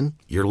LinkedIn,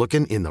 you're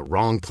looking in the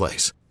wrong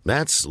place.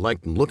 That's like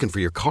looking for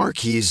your car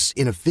keys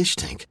in a fish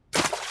tank.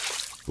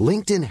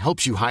 LinkedIn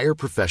helps you hire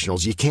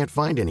professionals you can't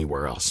find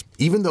anywhere else,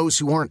 even those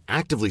who aren't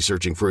actively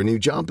searching for a new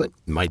job but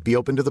might be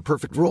open to the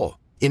perfect role.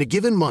 In a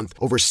given month,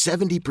 over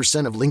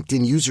 70% of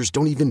LinkedIn users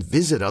don't even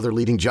visit other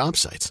leading job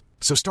sites.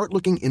 So start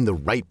looking in the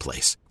right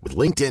place. With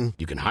LinkedIn,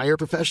 you can hire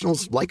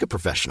professionals like a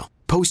professional.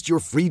 Post your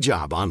free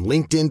job on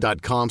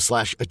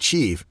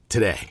linkedin.com/achieve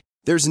today.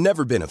 There's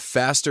never been a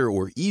faster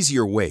or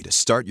easier way to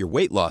start your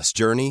weight loss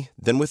journey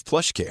than with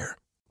PlushCare.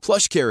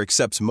 PlushCare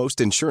accepts most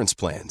insurance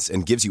plans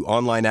and gives you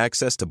online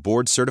access to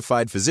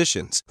board-certified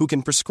physicians who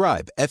can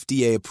prescribe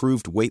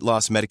FDA-approved weight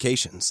loss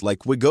medications like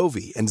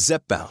Wegovy and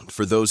Zepbound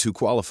for those who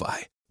qualify.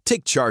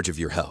 Take charge of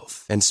your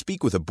health and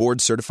speak with a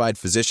board-certified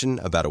physician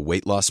about a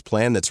weight loss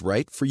plan that's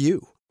right for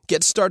you.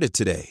 Get started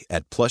today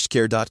at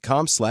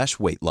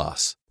plushcare.com/weight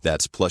loss.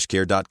 That's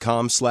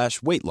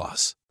plushcare.com/weight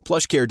loss.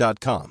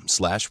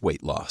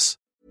 plushcare.com/weight loss.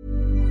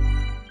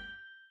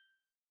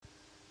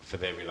 For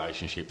their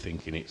relationship,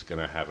 thinking it's going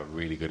to have a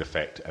really good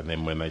effect, and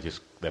then when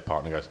their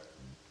partner goes,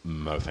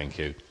 no, thank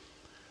you,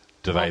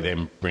 do they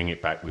then bring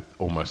it back with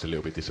almost a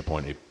little bit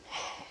disappointed?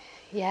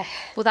 yeah.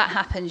 Well, that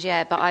happens,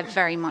 yeah, but I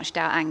very much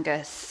doubt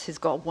Angus has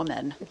got a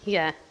woman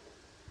Yeah.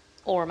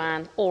 Or a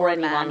man. Or a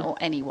anyone. man or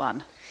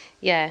anyone.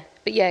 Yeah.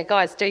 But yeah,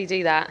 guys do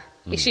that.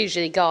 It's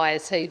usually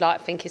guys who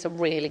like think it's a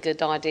really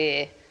good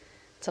idea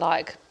to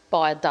like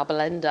buy a double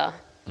ender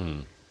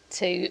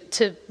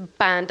to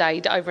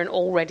band-aid over an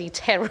already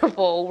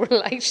terrible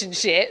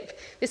relationship.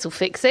 This will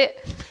fix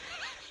it.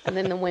 And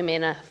then the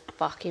women are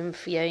fucking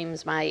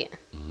fumes, mate.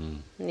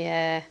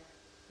 Yeah.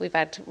 We've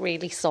had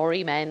really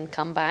sorry men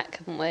come back,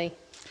 haven't we?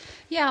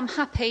 Yeah, I'm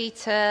happy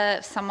to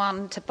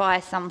someone to buy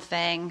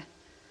something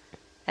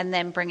and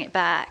then bring it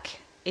back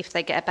if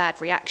they get a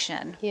bad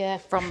reaction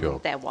from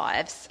their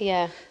wives.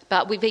 Yeah.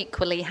 But we've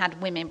equally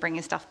had women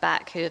bringing stuff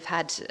back who have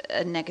had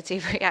a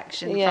negative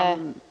reaction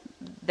from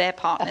their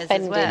partners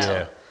Offended. as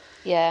well.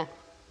 Yeah.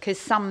 Because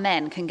some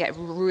men can get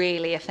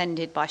really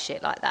offended by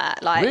shit like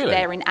that. Like, Really?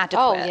 they're inadequate.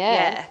 Oh,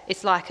 yeah.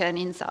 It's like an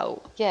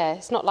insult. Yeah,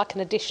 it's not like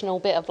an additional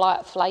bit of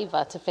like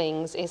flavour to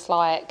things. It's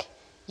like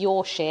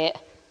your shit.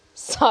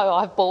 So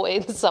I've brought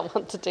in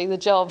someone to do the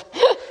job.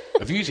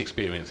 Have you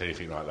experienced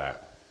anything like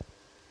that?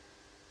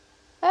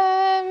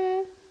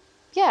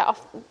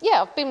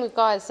 I've been with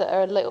guys that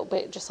are a little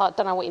bit just like,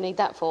 don't know what you need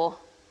that for.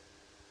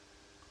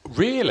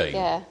 Really?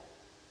 Yeah.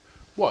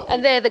 What?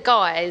 And they're the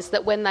guys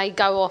that when they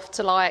go off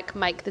to like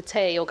make the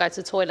tea or go to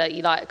the toilet,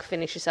 you like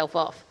finish yourself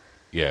off.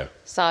 Yeah.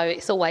 So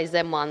it's always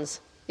them ones.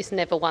 It's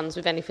never ones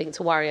with anything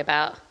to worry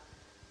about.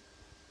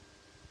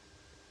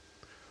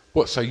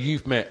 What? So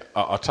you've met?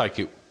 I take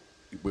it,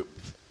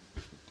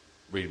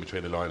 reading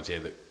between the lines here,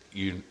 that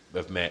you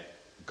have met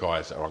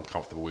guys that are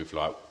uncomfortable with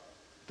like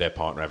their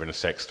partner having a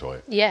sex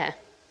toy. Yeah.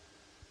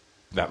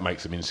 That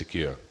makes them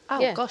insecure. Oh,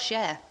 Yeah. gosh,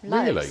 yeah.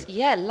 Loads. Really?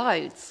 Yeah,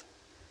 loads.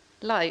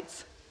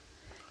 Loads.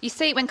 You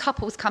see it when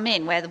couples come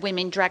in where the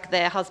women drag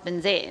their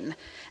husbands in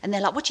and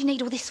they're like, what do you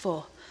need all this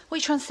for? What are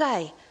you trying to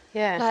say?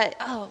 Yeah. Like,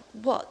 oh,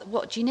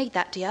 what do you need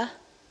that, dear?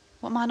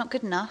 What, am I not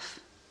good enough?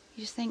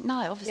 You just think,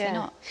 no, obviously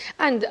not.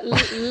 And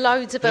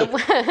loads of them.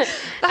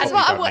 That's what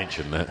I Don't want.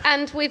 mention that.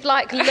 And with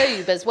like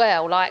lube as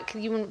well, like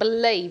you wouldn't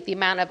believe the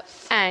amount of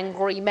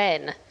angry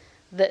men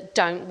that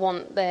don't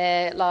want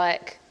their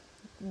like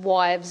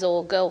wives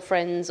or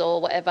girlfriends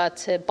or whatever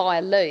to buy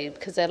a lube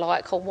because they're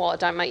like, oh, what, I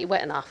don't make you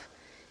wet enough.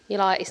 You're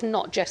like, it's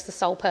not just the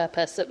sole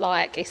purpose that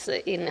like it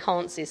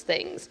enhances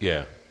things.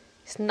 Yeah.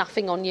 It's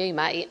nothing on you,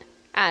 mate.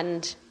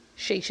 And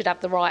she should have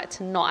the right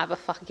to not have a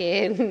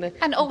fucking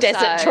And also,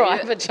 desert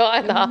dry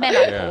vagina.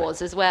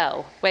 menopause as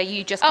well, where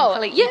you just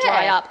completely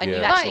dry up and you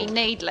Yeah. actually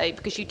need lube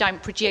because you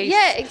don't produce.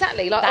 Yeah,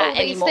 exactly. Like that all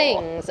these anymore.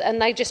 things,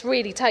 and they just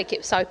really take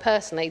it so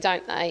personally,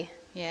 don't they?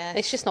 Yeah.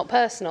 It's just not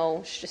personal.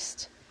 It's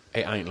just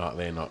It ain't like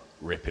they're not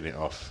ripping it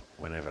off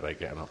whenever they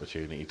get an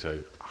opportunity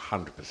to.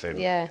 100%.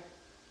 yeah.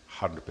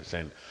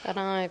 100%. I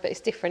know, but it's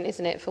different,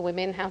 isn't it, for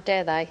women? How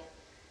dare they?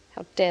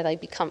 How dare they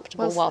be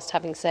comfortable whilst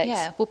having sex?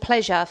 Yeah, well,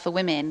 pleasure for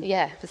women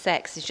for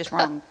sex is just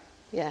wrong.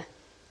 Yeah.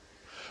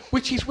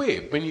 Which is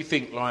weird when you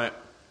think like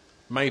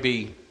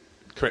maybe,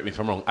 correct me if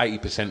I'm wrong,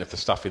 80% of the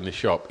stuff in the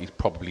shop is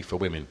probably for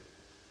women.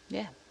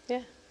 Yeah.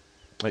 Yeah.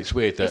 It's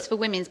weird that It's for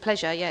women's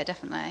pleasure, yeah,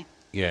 definitely.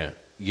 yeah,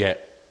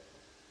 yet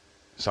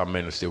some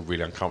men are still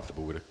really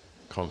uncomfortable with the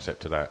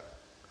concept of that.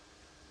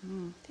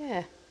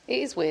 Yeah. It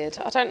is weird.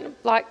 I don't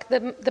like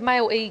the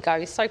male ego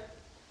is so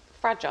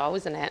fragile,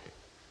 isn't it?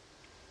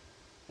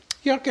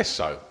 Yeah, I guess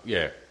so.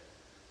 Yeah.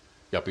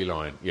 I'd be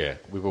lying. Yeah,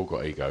 we've all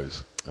got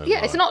egos. And,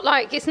 Yeah, it's not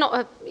like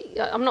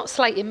I'm not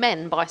slating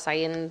men by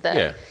saying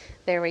that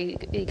their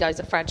egos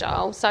are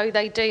fragile. So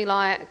they do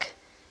like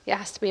it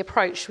has to be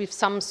approached with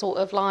some sort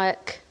of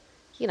like,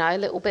 you know, a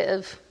little bit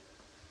of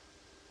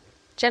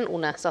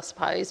gentleness, I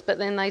suppose. But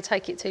then they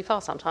take it too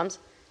far sometimes.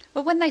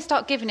 Well, when they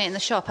start giving it in the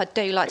shop, I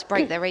do like to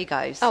break their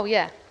egos. Oh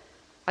yeah,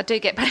 I do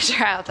get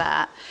pleasure out of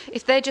that.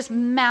 If they're just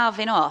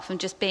mouthing off and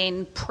just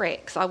being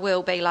pricks, I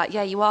will be like,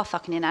 yeah, you are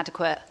fucking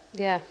inadequate.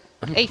 yeah,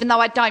 Even though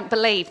I don't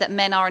believe that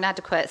men are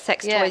inadequate,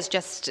 sex Yeah. toys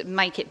just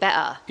make it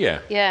better. Yeah.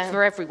 yeah.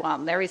 For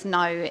everyone, there is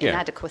no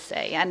inadequacy,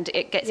 and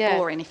it gets Yeah.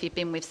 boring if you've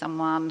been with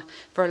someone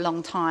for a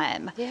long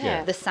time. Yeah.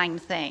 Yeah. The same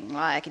thing,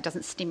 like it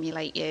doesn't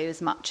stimulate you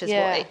as much as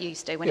Yeah. what it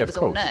used to when Yeah, it was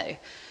of all course.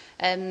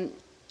 new.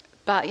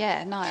 But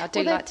yeah, no, I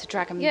do Well, like to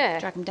drag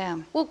them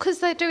down. Well, because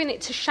they're doing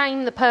it to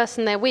shame the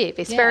person they're with.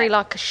 It's Yeah. very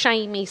like a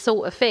shamey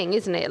sort of thing,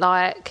 isn't it?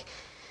 Like,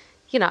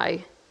 you know,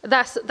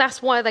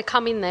 that's why they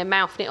come in there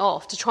mouthing it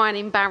off to try and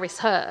embarrass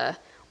her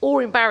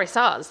or embarrass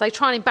us. They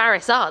try and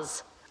embarrass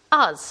us.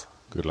 Us.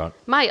 Good luck.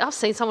 Mate, I've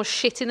seen someone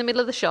shit in the middle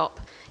of the shop.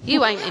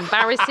 You ain't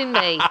embarrassing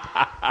me.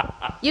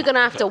 You're going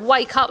to have to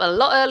wake up a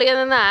lot earlier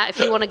than that if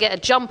you want to get a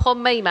jump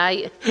on me,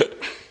 mate.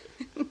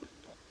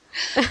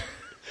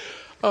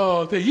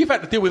 Oh, dear, you've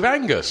had to deal with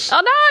Angus. I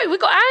know, we've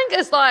got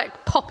Angus,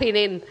 like, popping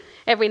in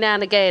every now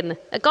and again.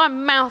 A guy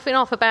mouthing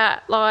off about,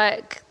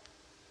 like,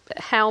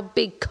 how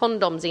big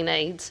condoms he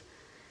needs.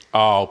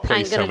 Oh, please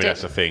Ain't tell gonna me do-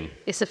 that's a thing.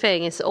 It's a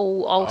thing. It's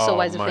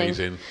always a thing.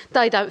 amazing.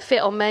 They don't fit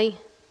on me.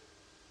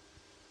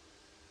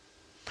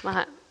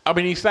 Like, I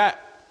mean, is that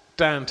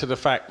down to the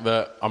fact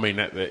that, I mean,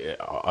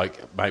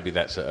 maybe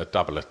that's a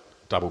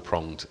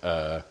double-pronged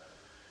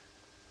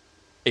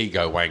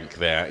ego wank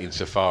there,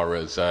 insofar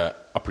as I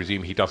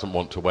presume he doesn't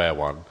want to wear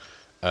one.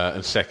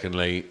 And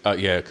secondly,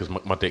 because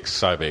my dick's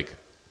so big,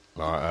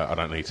 I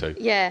don't need to.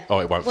 yeah. Oh,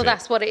 it won't Well, fit.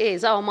 that's what it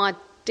is. Oh, my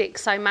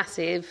dick's so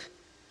massive,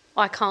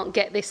 I can't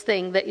get this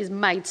thing that is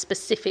made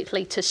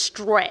specifically to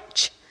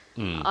stretch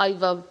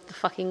over the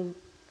fucking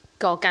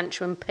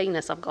gargantuan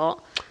penis I've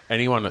got.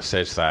 Anyone that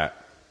says that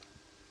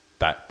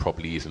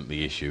probably isn't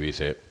the issue,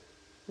 is it?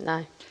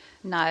 No.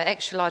 No,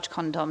 extra large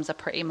condoms are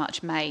pretty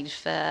much made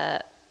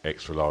for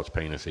Extra large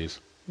penises.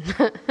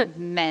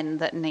 men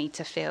that need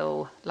to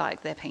feel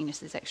like their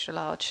penis is extra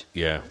large.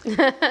 Yeah.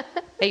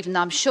 Even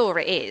though I'm sure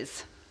it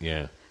is.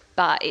 Yeah.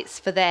 But it's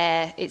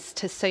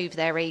to soothe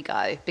their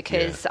ego.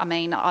 Because, I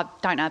mean, I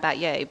don't know about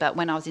you, but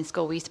when I was in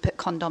school, we used to put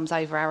condoms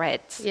over our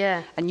heads.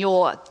 Yeah. And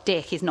your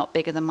dick is not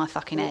bigger than my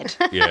fucking head.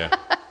 Yeah.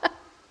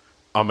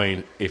 I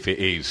mean, if it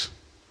is,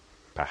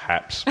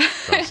 perhaps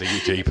go see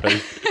your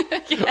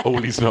GP.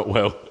 All is not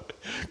well.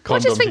 I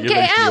just think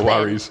get it out.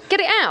 Worries. Get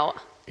it out.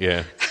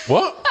 Yeah.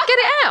 What? Get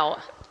it out.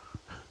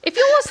 If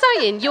you're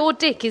saying your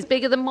dick is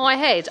bigger than my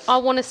head, I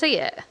want to see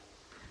it.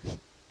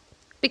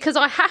 Because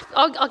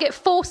I get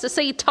forced to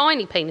see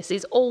tiny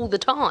penises all the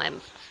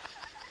time.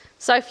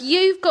 So if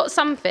you've got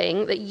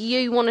something that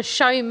you want to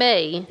show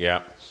me,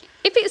 Yeah.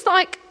 if it's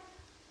like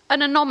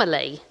an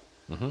anomaly,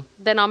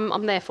 then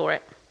I'm there for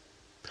it.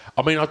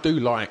 I mean, I do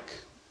like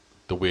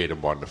The Weird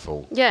and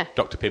Wonderful. Yeah.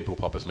 Dr. Pimple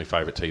Popper's my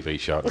favourite TV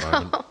show at the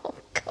moment. Oh,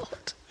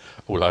 God.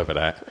 All over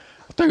that.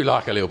 I do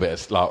like a little bit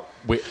of, like...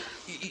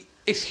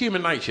 It's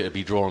human nature to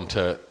be drawn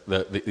to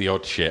the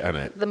odd shit, isn't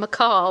it? The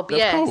macabre,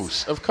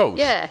 yes. Of course.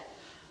 Yeah.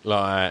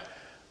 Like...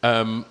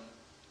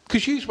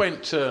 Because you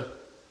went to...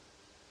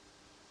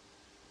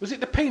 Was it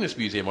the Penis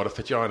Museum or the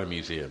Vagina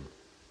Museum?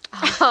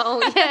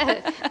 Oh,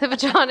 yeah. The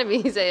Vagina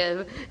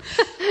Museum.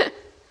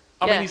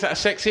 I mean, is that a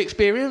sexy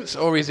experience?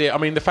 Or is it... I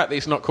mean, the fact that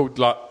it's not called,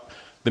 like,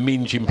 the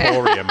Minge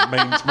Emporium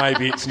means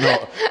maybe it's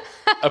not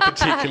a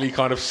particularly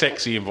kind of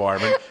sexy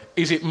environment.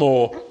 Is it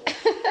more...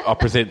 I'll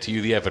present to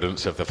you the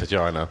evidence of the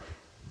vagina.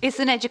 It's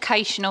an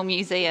educational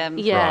museum.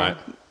 Yeah. Right.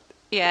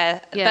 Yeah.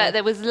 But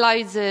there was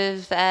loads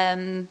of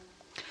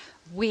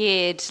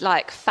weird,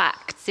 like,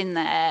 facts in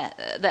there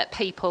that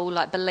people,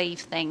 like,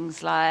 believe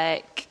things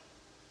like...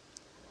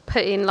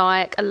 Putting,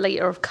 like, a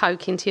litre of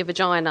Coke into your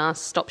vagina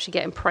stops you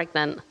getting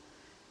pregnant.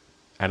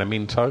 And a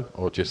Minto,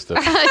 or just the...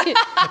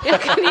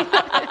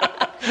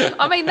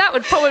 I mean, that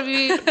would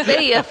probably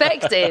be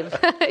effective.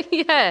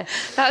 Yeah.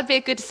 That would be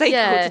a good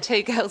sequel to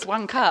Two Girls,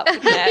 One Cup,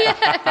 wouldn't it?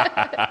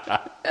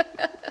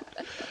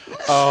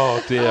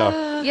 Oh,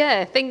 dear.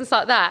 Yeah, things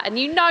like that. And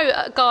you know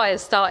a guy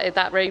has started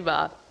that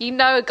rumour. You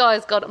know a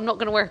guy's gone, I'm not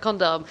going to wear a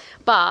condom.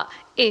 But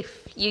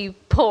if you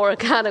pour a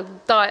can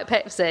of Diet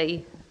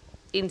Pepsi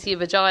into your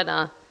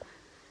vagina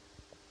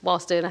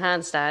whilst doing a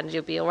handstand,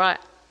 you'll be all right.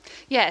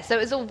 Yeah, so it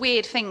was all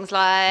weird things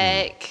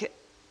like,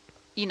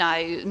 you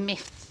know,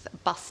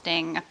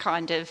 myth-busting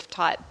kind of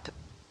type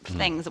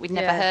things that we'd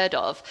never heard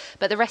of.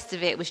 But the rest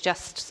of it was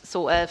just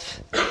sort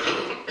of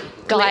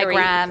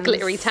diagrams.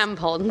 Glittery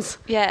tampons.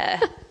 Yeah,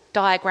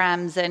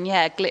 diagrams and,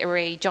 giant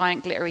glittery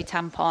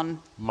tampon.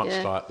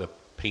 Much like the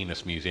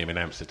Penis Museum in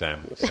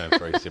Amsterdam. It sounds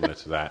very similar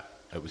to that.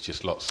 It was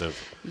just lots of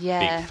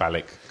big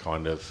phallic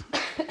kind of,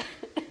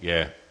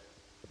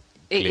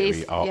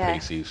 glittery art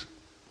pieces.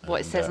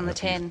 What it says on the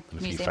tin.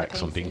 And a few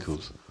facts on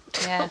Dinkles.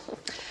 Yeah.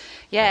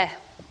 Yeah.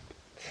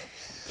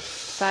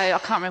 So I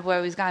can't remember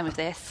where we was going with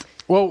this.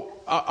 Well,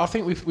 I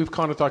think we've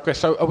kind of digressed.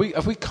 So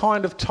have we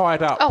kind of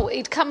tied up... Oh,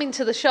 he'd come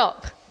into the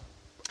shop.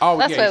 Oh,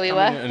 that's where we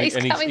were. He's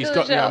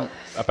got me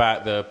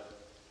about the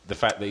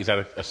fact that he's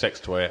had a sex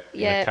toy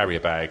in a carrier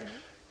bag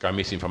go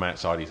missing from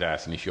outside his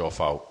house, and it's your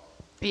fault.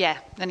 Yeah,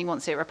 and he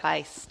wants it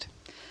replaced.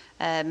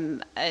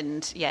 And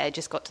it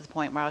just got to the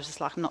point where I was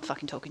just like, I'm not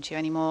fucking talking to you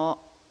anymore.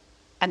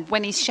 And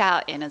when he's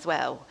shouting as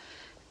well,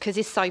 because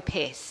he's so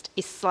pissed,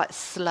 it's like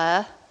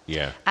slur.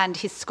 Yeah. And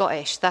he's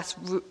Scottish. That's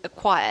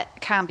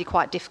can be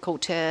quite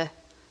difficult to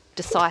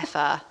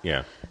decipher.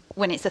 Yeah.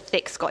 When it's a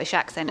thick Scottish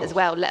accent as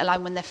well, let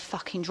alone when they're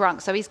fucking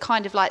drunk. So he's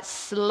kind of like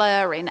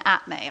slurring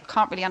at me. I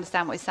can't really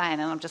understand what he's saying,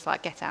 and I'm just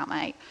like, get out,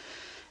 mate.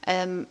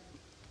 And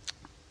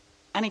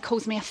he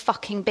calls me a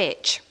fucking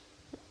bitch.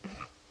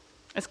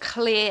 As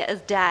clear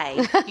as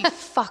day. You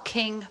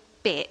fucking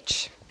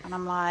bitch. And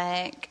I'm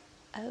like,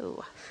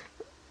 oh.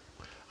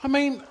 I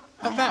mean,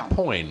 at that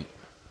point,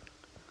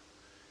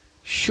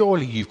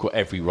 surely you've got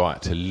every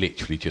right to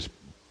literally just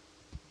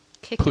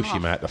push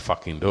him out the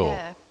fucking door.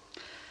 Yeah.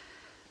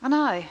 I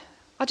know.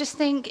 I just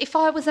think if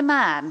I was a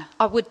man,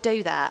 I would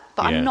do that.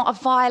 But I'm not a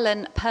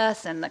violent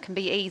person that can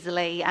be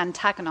easily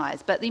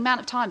antagonised. But the amount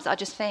of times I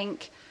just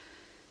think,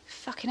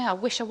 fucking hell, I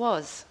wish I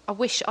was. I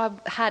wish I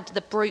had the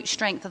brute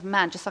strength of a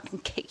man just so I can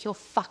kick your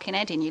fucking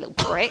head in, you little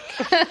prick.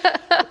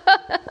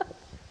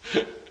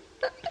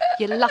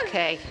 You're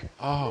lucky.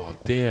 Oh,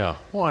 dear.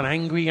 What an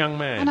angry young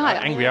man. I know.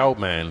 An angry old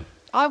man.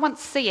 I once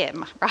see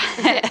him,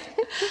 right?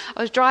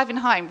 I was driving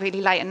home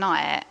really late at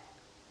night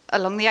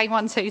along the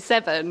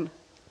A127, and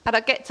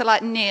I get to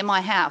like near my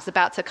house,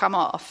 about to come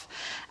off,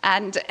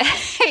 and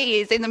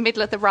he is in the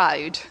middle of the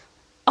road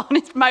on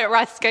his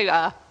motorised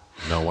scooter.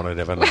 No one had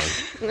ever known.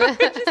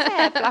 Just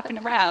there, flapping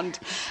around.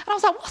 And I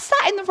was like, what's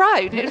that in the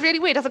road? And it was really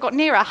weird. As I got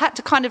nearer, I had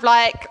to kind of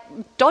like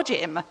dodge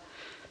him.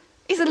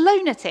 He's a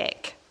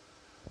lunatic.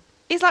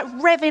 He's like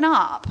revving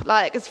up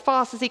like as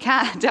fast as he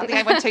can down the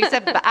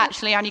A127, but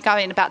actually only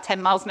going about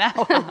 10 miles an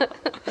hour.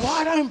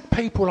 Why don't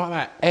people like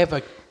that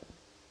ever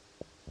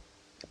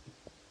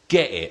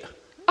get it?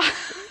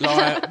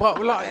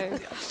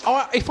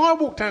 If I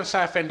walked down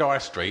Southend High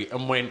Street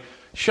and went,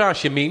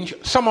 Shush, you minge.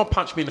 Someone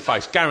punched me in the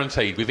face,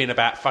 guaranteed, within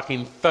about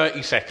fucking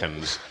 30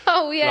 seconds.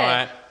 Oh,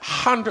 yeah. Like,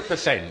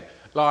 100%.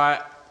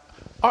 Like,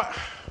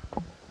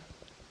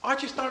 I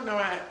just don't know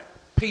how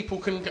people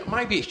can...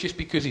 Maybe it's just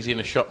because he's in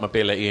a shop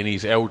mobility and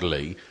he's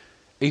elderly.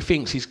 He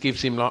thinks he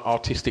gives him, like,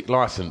 artistic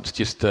licence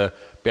just to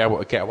be able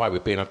to get away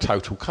with being a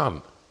total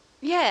cunt.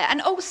 Yeah,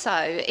 and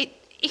also,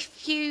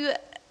 if you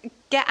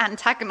get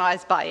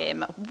antagonised by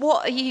him,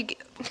 what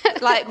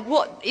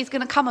is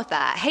going to come of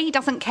that? He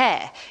doesn't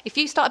care. If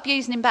you start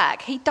abusing him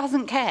back, he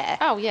doesn't care.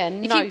 Oh, yeah,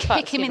 no. If you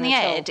kick him in the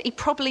head, he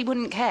probably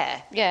wouldn't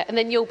care. Yeah, and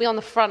then you'll be on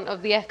the front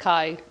of the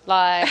Echo,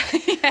 like,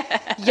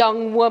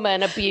 young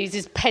woman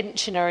abuses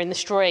pensioner in the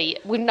street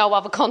with no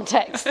other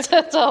context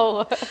at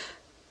all.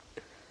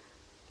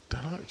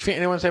 Don't know. Do you think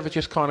anyone's ever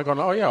just kind of gone,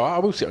 oh, yeah, I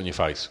will sit on your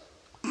face?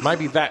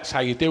 Maybe that's how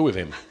you deal with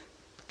him.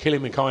 Kill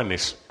him with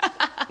kindness.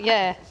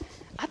 Yeah.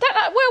 I don't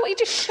know. Well, he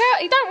just shout.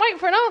 He don't wait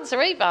for an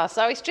answer either.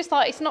 So it's just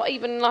like, it's not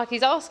even like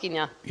he's asking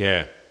you.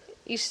 Yeah.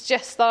 He's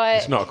just like...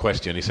 It's not a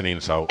question, it's an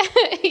insult.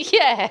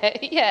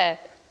 Yeah.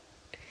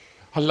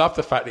 I love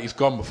the fact that he's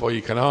gone before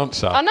you can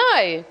answer. I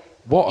know.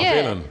 What a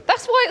villain.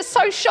 That's why it's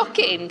so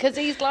shocking, because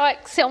he's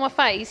like, sit on my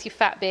face, you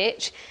fat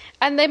bitch.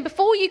 And then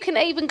before you can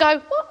even go,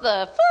 what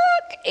the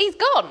fuck? He's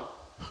gone.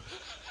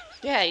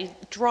 Yeah, he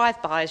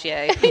drive-bys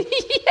you.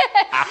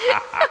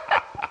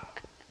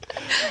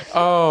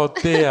 Oh,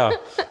 dear.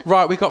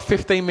 Right, we've got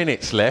 15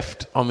 minutes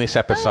left on this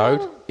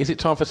episode. Is it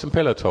time for some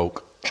pillow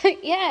talk?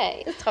 Yeah,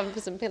 it's time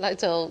for some pillow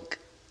talk.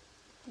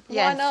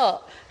 Yes. Why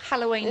not?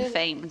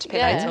 Halloween-themed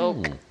pillow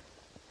talk.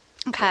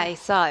 Okay,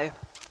 so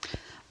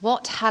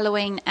what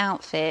Halloween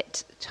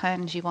outfit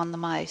turns you on the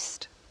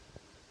most?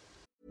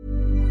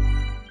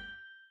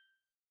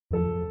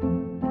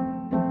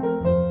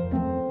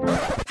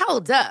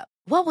 Hold up.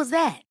 What was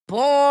that?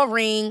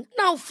 Boring.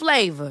 No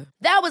flavor.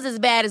 That was as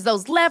bad as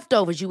those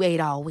leftovers you ate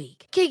all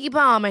week. Keke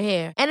Palmer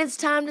here. And it's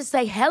time to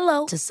say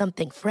hello to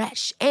something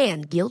fresh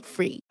and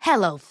guilt-free.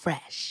 Hello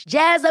Fresh.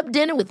 Jazz up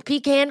dinner with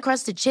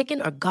pecan-crusted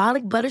chicken or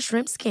garlic butter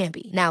shrimp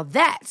scampi. Now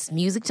that's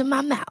music to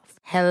my mouth.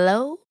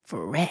 Hello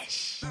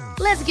Fresh.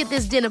 Let's get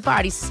this dinner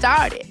party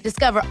started.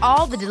 Discover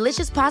all the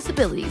delicious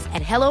possibilities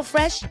at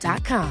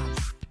HelloFresh.com.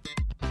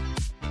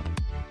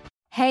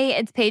 Hey,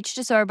 it's Paige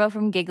DeSorbo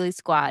from Giggly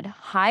Squad.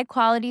 High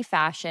quality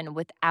fashion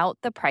without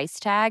the price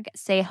tag.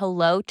 Say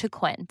hello to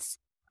Quince.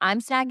 I'm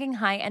snagging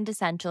high-end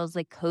essentials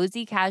like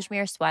cozy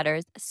cashmere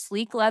sweaters,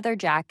 sleek leather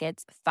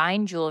jackets,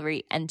 fine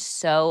jewelry, and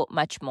so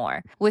much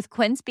more. With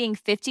Quince being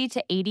 50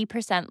 to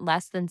 80%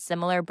 less than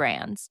similar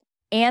brands.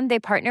 And they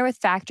partner with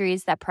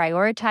factories that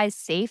prioritize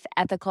safe,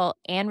 ethical,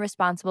 and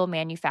responsible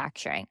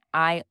manufacturing.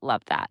 I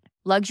love that.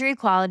 Luxury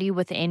quality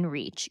within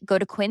reach. Go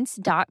to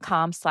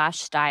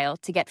quince.com/style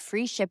to get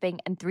free shipping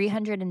and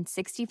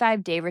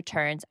 365-day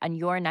returns on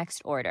your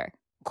next order.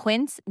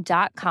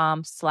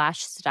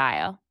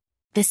 Quince.com/style.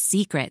 The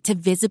secret to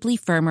visibly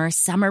firmer,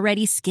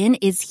 summer-ready skin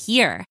is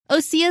here.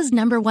 Osea's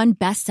 #1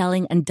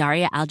 best-selling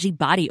Undaria Algae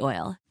Body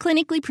Oil.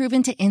 Clinically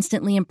proven to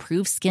instantly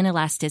improve skin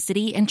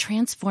elasticity and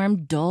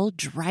transform dull,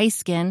 dry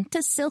skin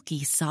to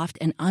silky, soft,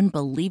 and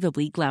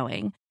unbelievably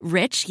glowing.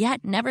 Rich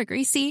yet never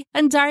greasy,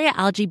 Undaria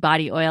Algae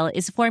Body Oil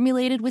is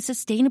formulated with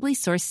sustainably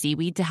sourced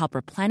seaweed to help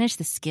replenish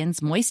the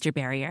skin's moisture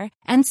barrier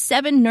and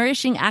 7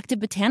 nourishing active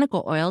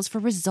botanical oils for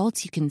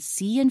results you can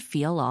see and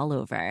feel all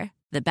over.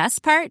 The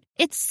best part?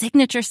 Its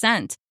signature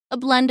scent. A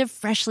blend of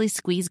freshly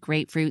squeezed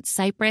grapefruit,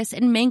 cypress,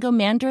 and mango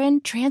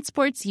mandarin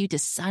transports you to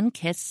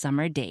sun-kissed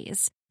summer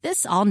days.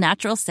 This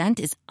all-natural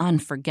scent is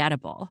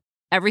unforgettable.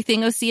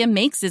 Everything Osea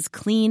makes is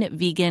clean,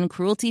 vegan,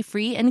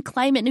 cruelty-free, and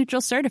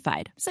climate-neutral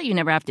certified, so you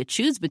never have to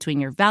choose between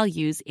your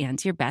values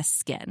and your best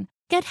skin.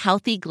 Get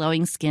healthy,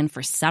 glowing skin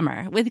for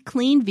summer with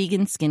clean,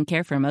 vegan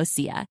skincare from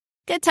Osea.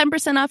 Get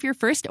 10% off your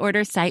first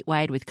order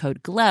site-wide with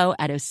code GLOW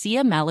at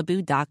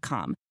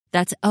OseaMalibu.com.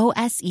 That's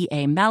OSEA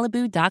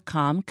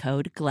Malibu.com,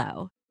 code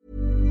GLOW.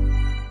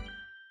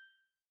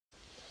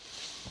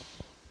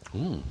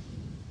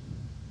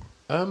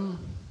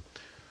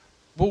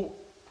 Well,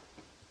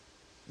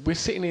 we're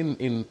sitting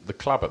in the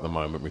club at the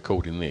moment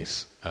recording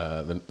this,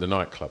 the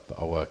nightclub that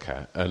I work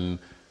at, and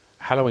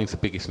Halloween's the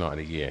biggest night of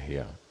the year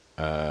here,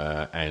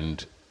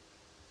 and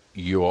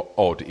you're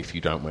odd if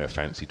you don't wear a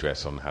fancy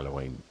dress on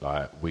Halloween.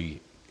 Like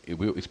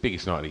it's the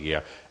biggest night of the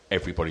year.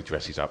 Everybody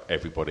dresses up.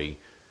 Everybody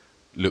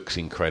looks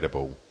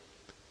incredible.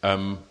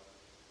 I'm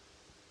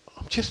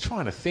just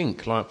trying to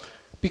think,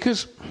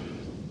 because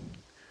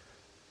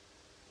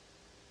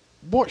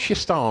what's your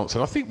stance?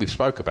 And I think we've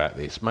spoke about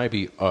this,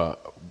 maybe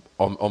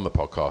on the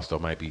podcast, or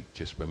maybe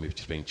just when we've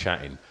just been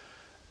chatting.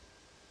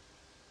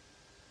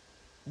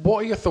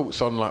 What are your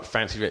thoughts on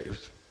fancy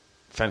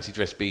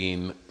dress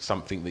being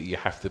something that you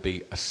have to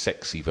be a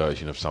sexy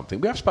version of something?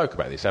 We have spoke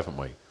about this, haven't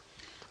we?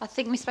 I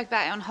think we spoke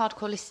about it on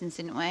Hardcore Listens,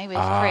 didn't we, with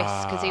Chris,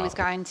 because he was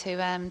going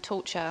to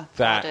torture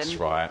That's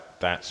Arden.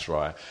 That's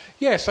right.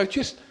 Yeah, so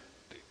just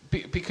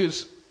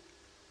because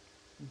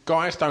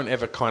guys don't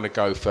ever kind of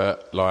go for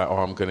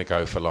I'm going to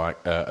go for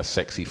a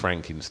sexy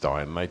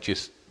Frankenstein. They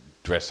just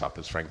dress up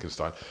as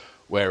Frankenstein.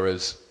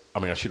 Whereas I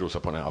mean, I should also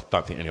point out, I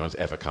don't think anyone's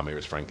ever come here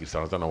as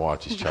Frankenstein. I don't know why I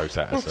just chose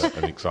that as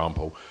an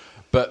example.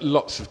 But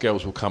lots of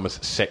girls will come as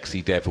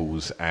sexy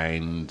devils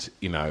and,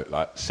 you know,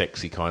 like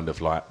sexy kind of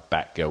like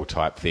Batgirl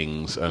type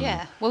things. And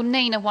Yeah. Well,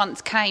 Nina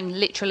once came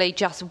literally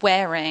just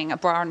wearing a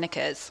bra and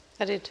knickers.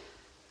 I did.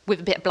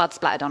 With a bit of blood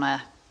splattered on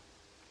her.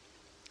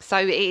 So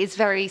it is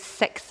very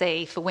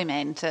sexy for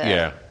women to...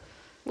 Yeah.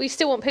 Well, you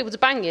still want people to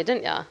bang you,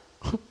 don't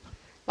you?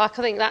 Like,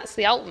 I think that's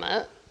the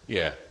ultimate.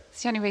 Yeah.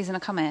 It's the only reason I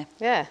come here.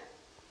 Yeah.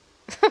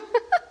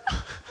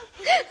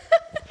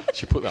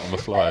 She put that on the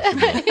flyer,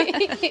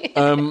 didn't she?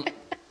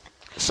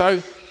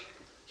 So,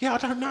 yeah, I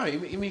don't know.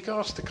 In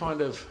regards to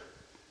kind of...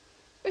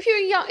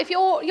 If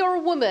you're a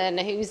woman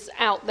who's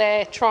out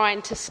there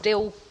trying to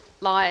still,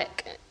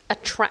 like,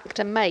 attract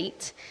a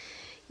mate,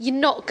 you're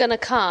not going to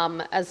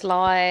come as,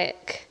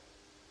 like,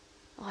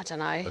 I don't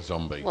know. A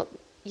zombie. Well,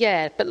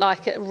 yeah, but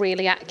like a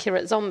really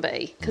accurate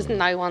zombie, because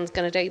no one's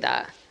going to do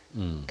that.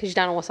 Because you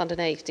don't know what's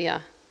underneath, do you?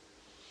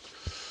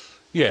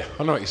 Yeah,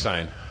 I know what you're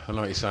saying.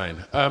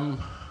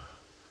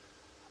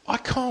 I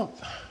can't...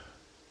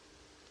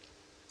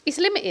 It's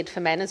limited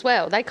for men as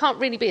well. They can't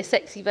really be a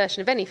sexy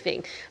version of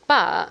anything,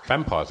 but...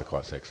 Vampires are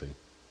quite sexy.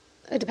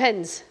 It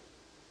depends.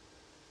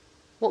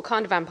 What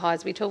kind of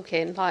vampires are we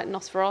talking? Like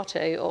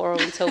Nosferatu, or are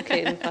we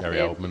talking... Gary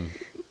Oldman.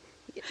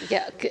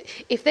 Yeah,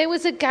 if there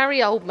was a Gary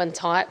Oldman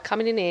type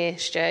coming in here,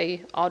 Stu,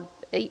 I'd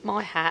eat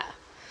my hat.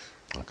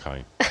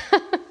 Okay.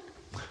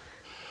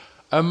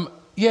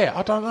 Yeah,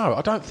 I don't know.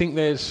 I don't think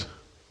there's...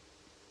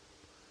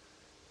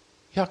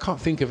 Yeah, I can't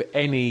think of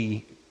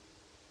any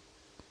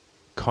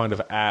kind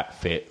of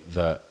outfit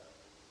that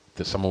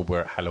someone would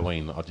wear at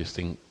Halloween that I just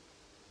think,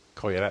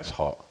 oh yeah, that's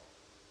hot.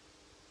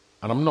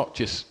 And I'm not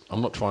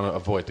trying to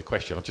avoid the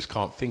question, I just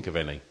can't think of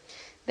any.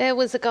 There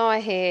was a guy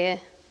here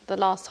the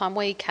last time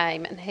we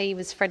came, and he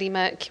was Freddie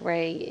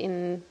Mercury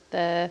in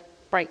the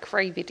Break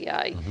Free video.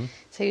 Mm-hmm.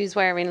 So he was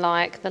wearing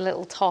like the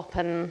little top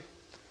and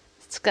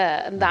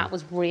skirt, and that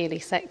was really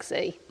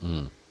sexy.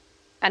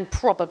 And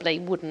probably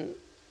wouldn't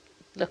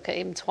look at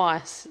him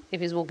twice if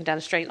he was walking down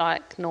the street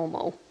like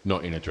normal.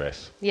 Not in a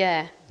dress.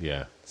 Yeah.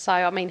 Yeah. So,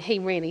 I mean, he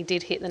really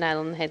did hit the nail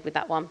on the head with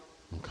that one.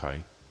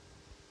 Okay.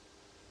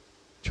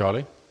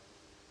 Charlie?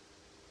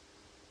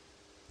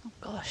 Oh,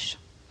 gosh.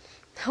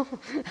 I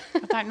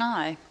don't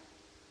know.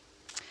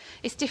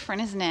 It's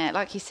different, isn't it?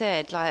 Like you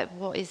said, like,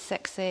 what is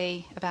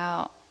sexy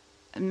about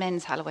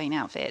men's Halloween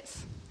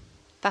outfits?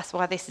 That's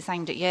why this is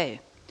aimed at you.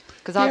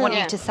 Because I want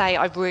you to say,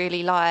 I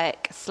really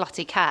like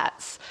slutty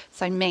cats.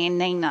 So me and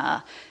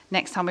Nina,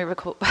 next time we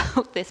record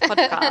this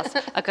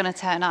podcast, are going to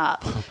turn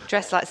up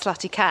dressed like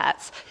slutty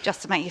cats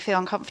just to make you feel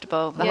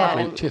uncomfortable.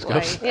 Cheers,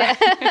 guys. Yeah.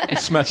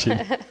 It's smashing.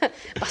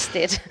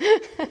 Busted.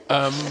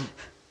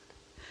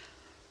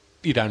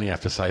 You'd only have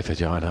to say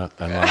vagina.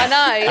 And I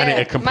know, yeah. And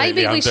it'd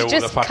completely Maybe we should undo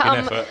all the just fucking come...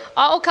 effort.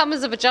 I'll come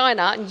as a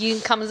vagina and you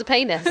can come as a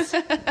penis.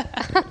 Yeah,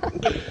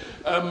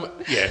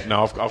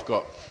 no, I've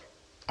got...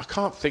 I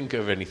can't think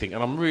of anything,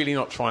 and I'm really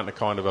not trying to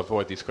kind of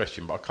avoid this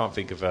question, but I can't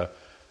think of a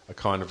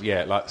kind of,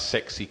 like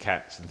sexy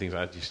cats and things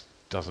like that. Just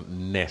doesn't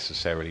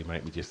necessarily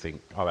make me just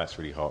think, oh, that's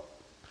really hot.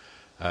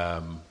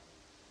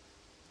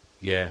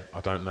 Yeah,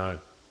 I don't know.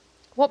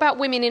 What about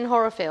women in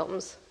horror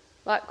films?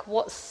 Like,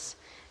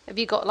 have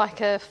you got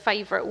like a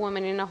favourite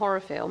woman in a horror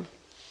film?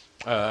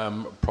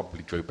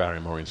 Probably Drew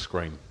Barrymore in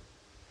Scream.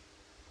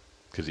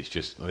 Because it's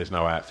just, there's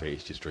no outfit,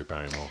 it's just Drew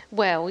Barrymore.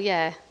 Well,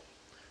 yeah.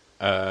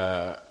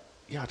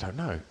 Yeah, I don't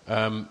know.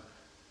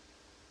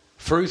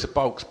 Fairuza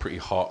Balk's pretty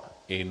hot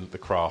in The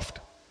Craft.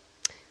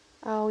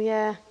 Oh,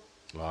 yeah.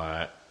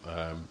 Like,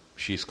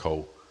 she's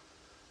cool.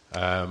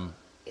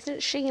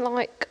 Isn't she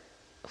like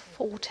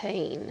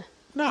 14?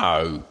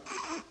 No.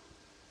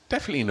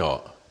 Definitely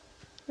not.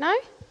 No?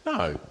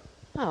 No.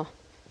 Oh.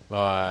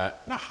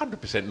 Like, no,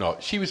 100%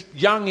 not. She was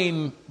young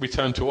in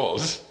Return to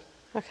Oz.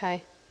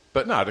 Okay.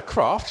 But no, The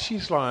Craft,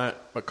 she's like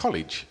at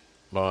college.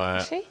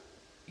 Like, Is she?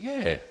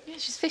 Yeah. Yeah,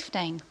 she's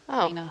 15.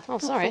 Oh, Nina. oh,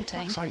 sorry. Not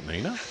 14. Fuck's sake,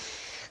 Nina.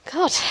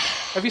 God.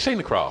 Have you seen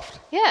The Craft?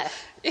 Yeah.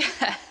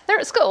 Yeah. They're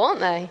at school, aren't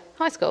they?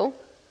 High school.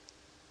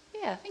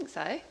 Yeah, I think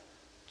so.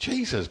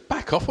 Jesus,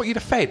 back off. What are you, the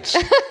feds?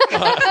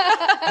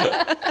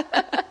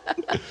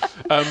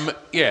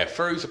 Yeah,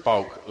 Fairuza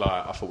Balk,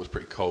 like, I thought was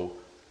pretty cool.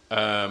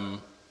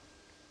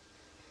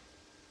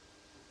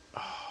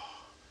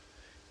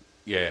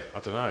 Yeah, I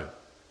don't know.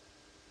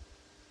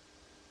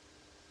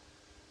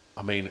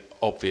 I mean,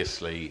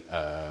 obviously,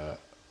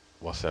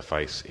 what's her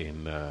face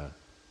in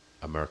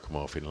American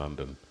Wolf in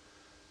London?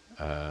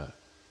 The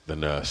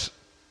nurse.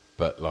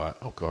 But, like,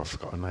 oh, God, I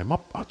forgot her name. Do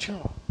you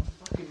know, my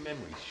fucking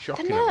memory's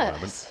shocking The at the nurse?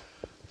 moment.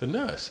 The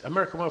nurse,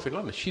 American Wolf in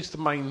London. She's the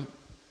main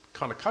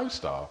kind of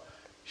co-star.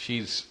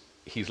 She's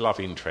his love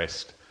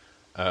interest.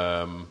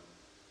 Oh,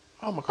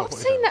 my God. I've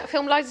seen that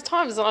film loads of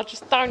times and I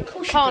just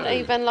can't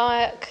even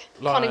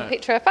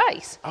picture her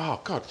face.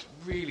 Oh, God,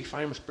 really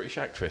famous British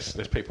actress.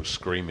 There's people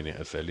screaming it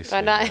as they're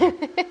listening. I know.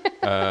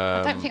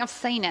 I don't think I've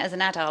seen it as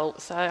an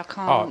adult, so I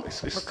can't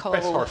it's recall. the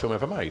best horror film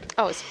ever made.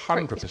 Oh, it's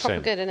 100%. It's proper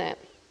good, isn't it?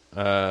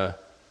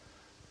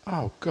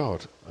 Oh,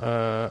 God.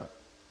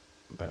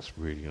 That's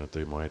really going to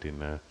do my head in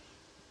now.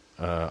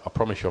 I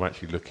promise you I'm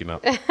actually looking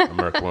up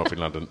American Wealth in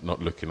London,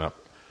 not looking up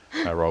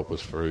how old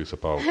was Fairuza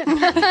Balk.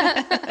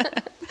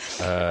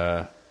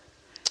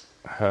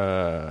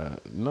 Her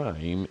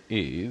name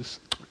is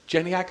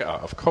Jenny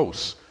Agutter, of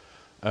course.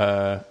 She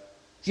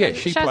Show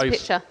us plays... a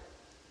picture.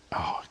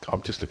 Oh,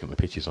 I'm just looking at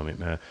the pictures on it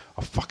now.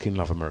 I fucking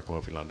love American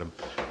Wealth in London.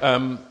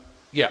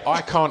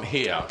 I can't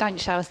hear. Don't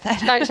show us that.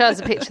 Don't show us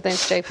a picture then,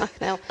 Stu. Fucking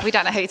hell. We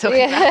don't know who you're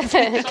talking about.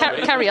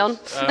 Carry on.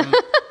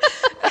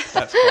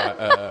 That's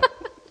quite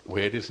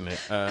weird, isn't it?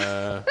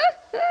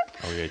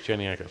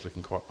 Jenny Agutter's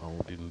looking quite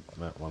old in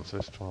that one, so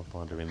let's try and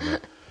find her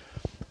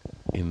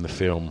in the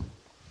film.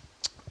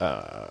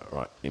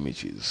 Right,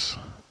 images.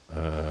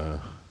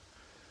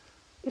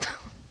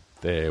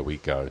 There we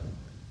go.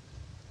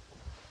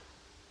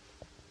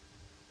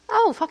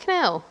 Oh, fucking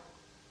hell.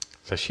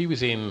 So she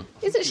was in...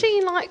 Isn't she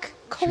in, like,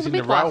 Call the She was in the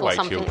Midwife or Railway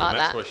something Children. like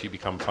That's that? why she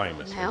became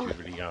famous when she was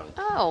really young.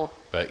 Oh.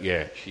 But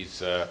yeah,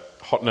 she's a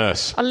hot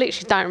nurse. I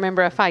literally don't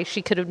remember her face.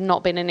 She could have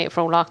not been in it for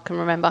all I can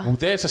remember. Well,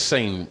 there's a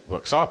scene,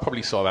 because I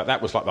probably saw that.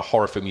 That was like the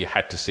horror film you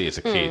had to see as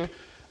a kid.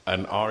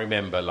 And I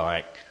remember,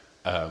 like...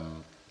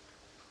 and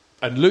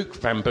Luke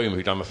Van Boom,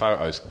 who done the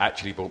photos,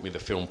 actually bought me the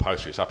film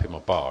poster. It's up in my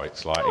bar.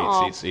 It's like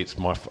it's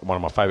one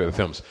of my favourite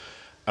films.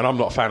 And I'm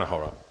not a fan of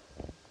horror.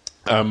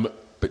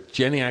 But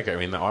Jenny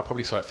Agutter in that, I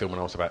probably saw that film when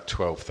I was about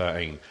 12,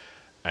 13.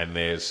 And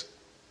there's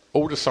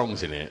all the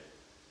songs in it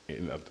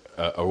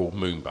are all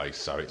moon-based.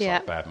 So it's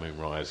like Bad Moon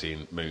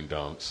Rising, Moon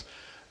Dance,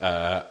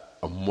 and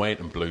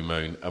Blue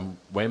Moon. And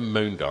when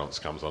Moon Dance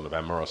comes on, the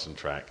Van Morrison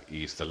track,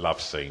 is the love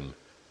scene.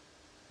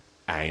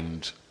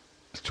 And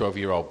the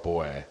 12-year-old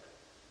boy,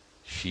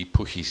 she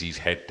pushes his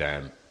head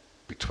down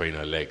between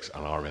her legs.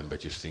 And I remember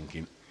just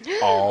thinking,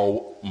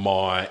 oh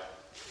my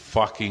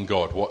fucking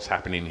God, what's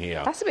happening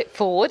here? That's a bit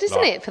forward,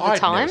 isn't it, for the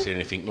time? I'd never seen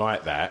anything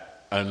like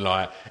that. And,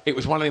 like, it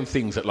was one of them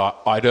things that, like,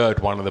 I'd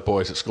heard one of the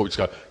boys at school just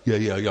go,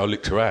 yeah, I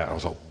licked her out. I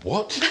was like,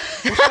 what?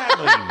 What's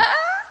that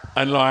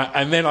mean?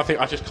 And then I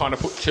think I just kind of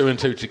put two and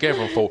two together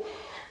and thought,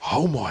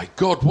 oh, my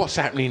God, what's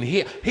happening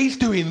here? He's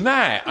doing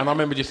that. And I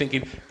remember just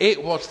thinking,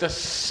 it was the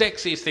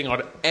sexiest thing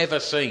I'd ever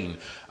seen.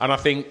 And I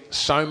think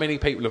so many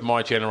people of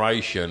my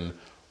generation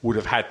would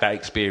have had that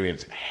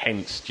experience.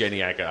 Hence, Jenny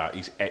Agutter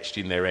is etched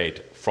in their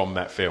head from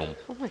that film.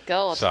 Oh, my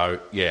God. So,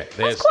 yeah.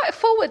 That's quite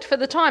forward for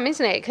the time,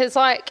 isn't it? Because,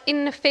 like,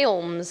 in the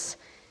films,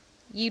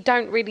 you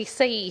don't really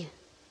see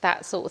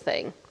that sort of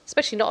thing.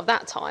 Especially not of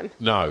that time.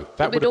 No.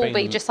 That would all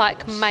be just,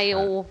 like,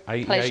 male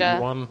pleasure.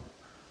 81?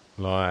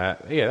 Like,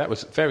 that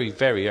was very,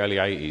 very early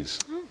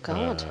 80s. Oh,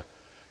 God.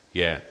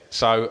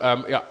 So,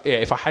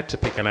 if I had to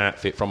pick an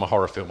outfit from a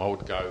horror film, I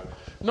would go...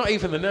 Not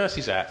even the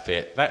nurse's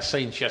outfit. That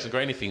scene, she hasn't got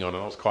anything on,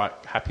 and I was quite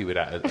happy with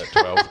that at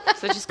 12.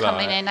 So just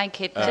coming in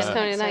naked. Just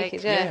coming in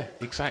naked, yeah.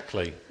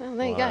 Exactly. Oh,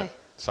 there you go.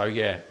 So,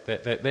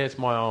 there's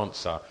my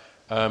answer.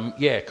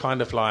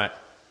 Kind of like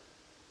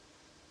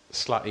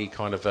slutty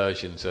kind of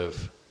versions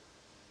of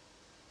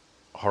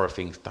horror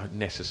things don't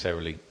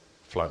necessarily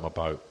float my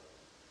boat.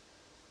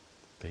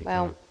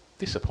 Well,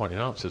 disappointing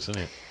answers,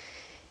 isn't it?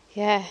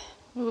 Yeah.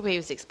 Well, we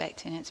was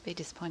expecting it to be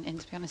disappointing,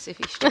 to be honest with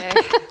you, Stu.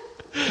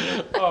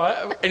 All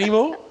right, any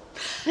more?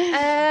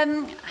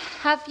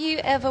 Have you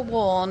ever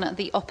worn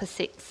the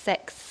opposite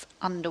sex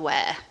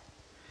underwear?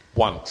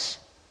 Once,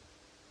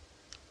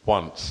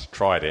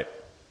 tried it.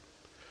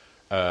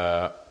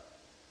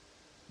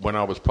 When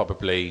I was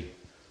probably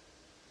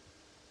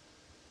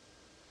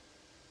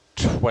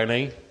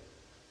 20,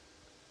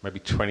 maybe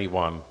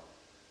 21,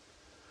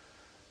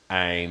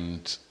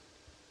 and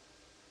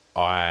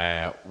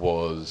I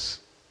was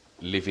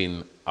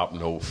living up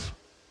north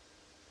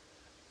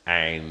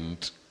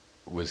and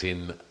was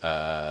in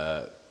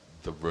the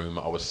room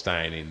I was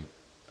staying in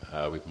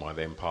with my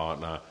then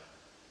partner.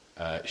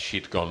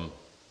 She'd gone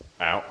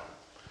out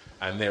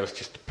and there was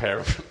just a pair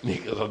of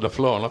knickers on the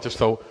floor, and I just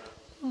thought,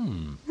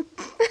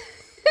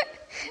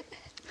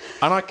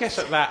 And I guess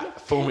at that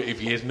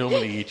formative years,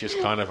 normally you just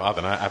kind of, I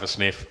don't know, have a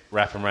sniff,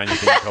 wrap them around your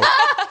ankle.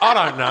 I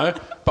don't know,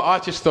 but I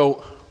just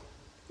thought,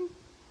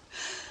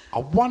 I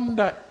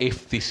wonder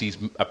if this is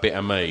a bit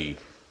of me.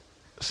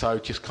 So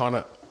just kind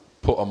of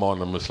put them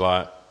on and was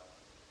like,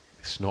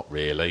 it's not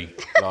really.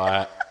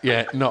 Like,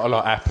 not a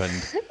lot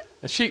happened.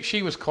 And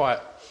she was quite,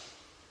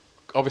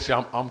 obviously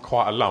I'm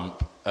quite a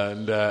lump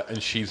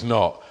and she's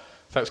not.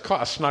 So it's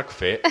quite a snug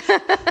fit.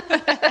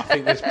 I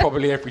think there's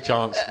probably every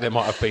chance there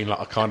might have been like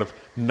a kind of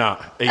nut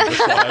either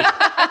side.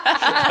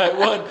 It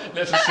wasn't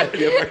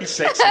necessarily a very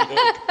sexy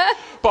look.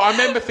 But I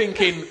remember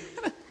thinking,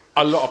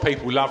 a lot of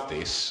people love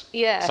this.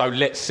 Yeah. So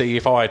let's see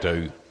if I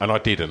do. And I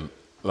didn't.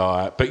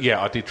 But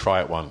I did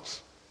try it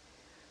once.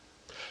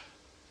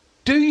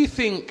 Do you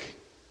think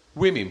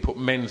women put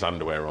men's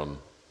underwear on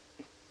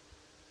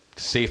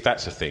to see if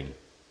that's a thing?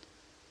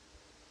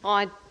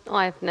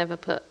 I've never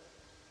put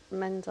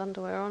men's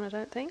underwear on, I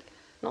don't think.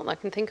 Not that I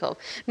can think of.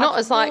 Not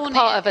as like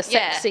part of a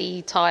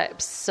sexy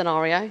type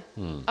scenario.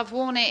 I've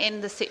worn it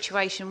in the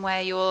situation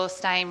where you're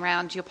staying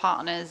around your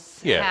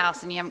partner's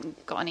house and you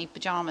haven't got any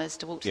pyjamas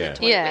to walk to the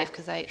toilet with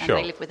because they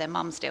live with their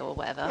mum still or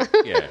whatever.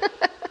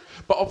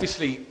 But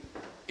obviously,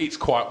 it's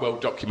quite well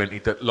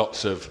documented that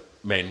lots of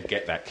men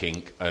get that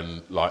kink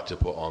and like to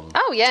put on.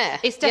 Oh, yeah.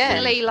 It's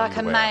definitely like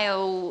underwear. a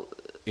male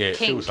It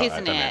kink, feels like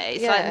isn't that, it? doesn't it?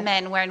 It's like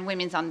men wearing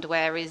women's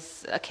underwear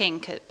is a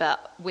kink,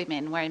 but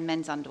women wearing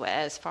men's underwear,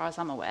 as far as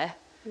I'm aware,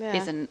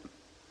 isn't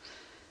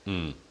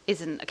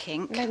a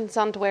kink. Men's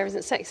underwear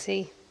isn't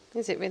sexy,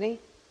 is it really?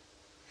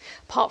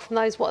 Apart from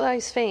those, what are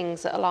those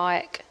things that are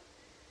like,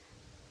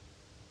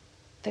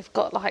 they've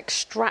got like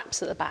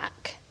straps at the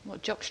back.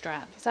 What, jock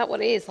strap? Is that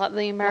what it is? Like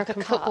the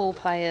American football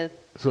player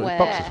So wear?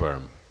 boxers wear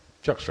them.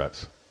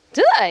 Jockstraps.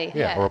 Do they?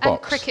 Yeah, or a And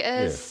box.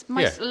 cricketers,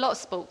 Yeah. a lot of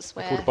sports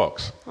wear. Called a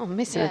box. Oh, I'm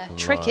missing Yeah. a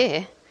trick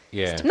here.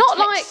 Yeah. Not protect-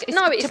 like it's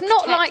no, to it's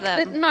not like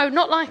protect them.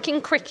 not like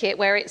in cricket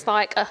where it's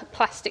like a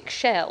plastic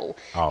shell.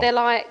 Oh. They're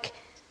like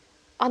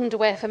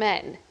underwear for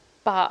men,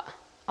 but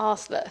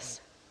arseless.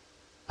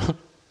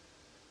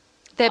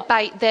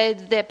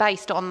 They're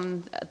based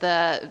on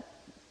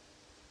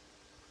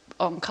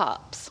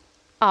cups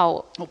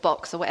Oh, or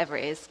box or whatever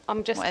it is.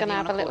 I'm just whatever going to you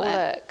have a wanna little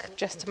call it. look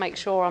just to make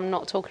sure I'm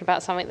not talking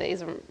about something that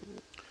isn't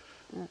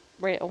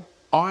real.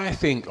 I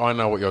think I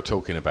know what you're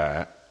talking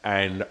about,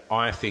 and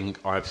I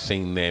think I've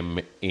seen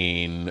them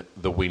in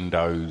the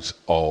windows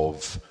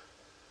of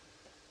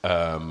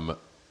I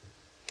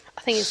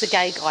think it's the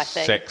gay guy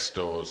thing. sex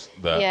stores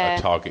that yeah.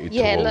 are targeted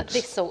yeah, towards. look,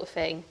 this sort of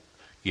thing.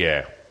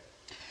 Yeah.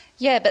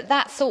 Yeah, but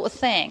that sort of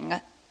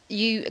thing,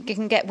 you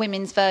can get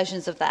women's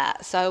versions of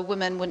that. So a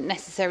woman wouldn't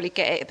necessarily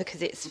get it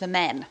because it's for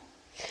men.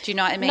 Do you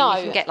know what I mean? No.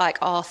 You can get like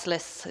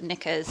arseless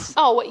knickers.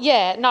 Oh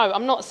yeah, no,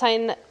 I'm not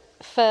saying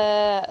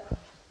for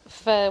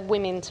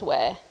women to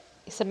wear.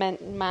 It's a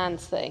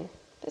man's thing.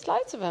 There's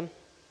loads of them.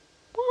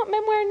 Why aren't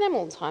men wearing them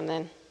all the time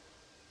then?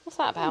 What's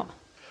that about?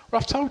 Well,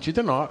 I've told you,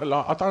 didn't I?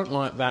 Like, I don't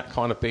like that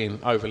kind of being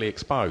overly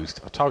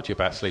exposed. I told you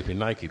about sleeping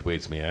naked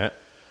weirds me out.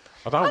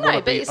 I don't want to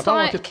I don't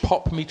want to just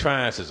pop me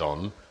trousers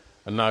on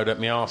and know that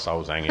my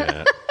arsehole's hanging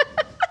out.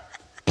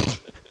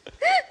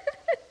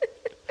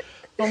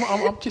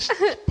 I'm just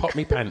pop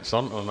me pants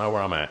on and I know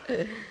where I'm at.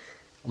 I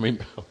mean,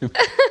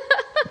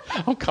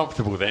 I'm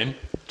comfortable then.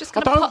 Just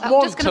going to pop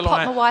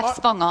my wife's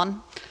thong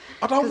on.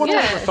 I don't want to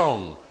have a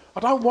thong.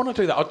 I don't want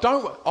to do that.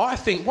 I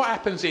think what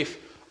happens if,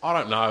 I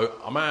don't know,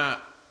 I'm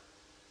out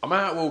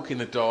walking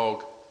the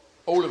dog,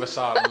 all of a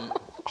sudden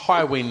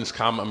high winds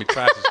come and my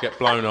trousers get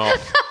blown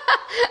off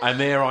and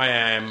there I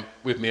am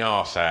with my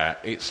arse out.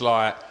 It's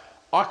like,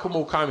 I can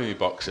walk home in my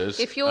boxers.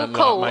 If you're and,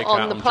 cool make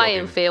on out the I'm playing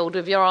jogging. field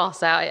with your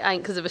arse out, it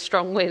ain't because of a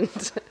strong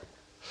wind.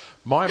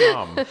 My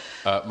mum,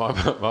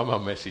 my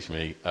mum messaged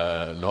me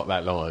not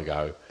that long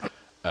ago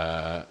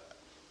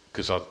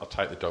because I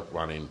take the dog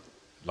running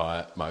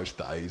like most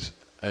days,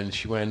 and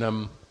she went.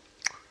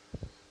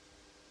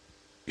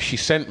 She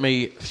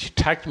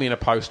tagged me in a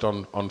post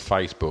on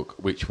Facebook,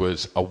 which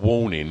was a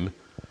warning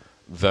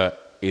that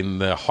in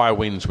the high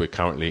winds we're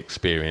currently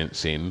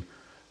experiencing,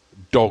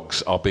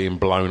 dogs are being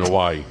blown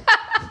away.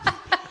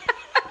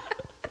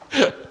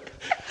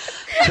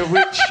 To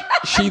which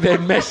she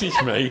then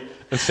messaged me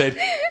and said,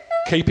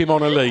 keep him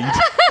on a lead.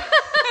 Haven't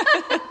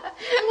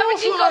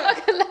you got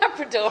like a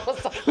Labrador or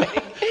something?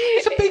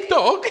 It's a big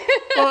dog.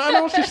 And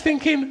I was just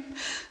thinking,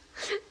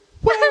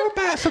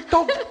 whereabouts a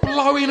dog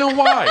blowing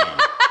away?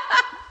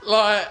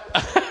 Like,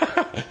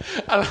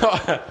 and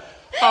I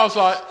was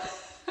like,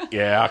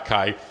 yeah,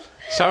 okay.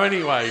 So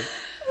anyway,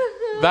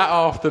 that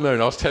afternoon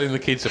I was telling the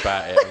kids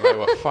about it and they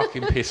were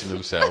fucking pissing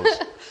themselves.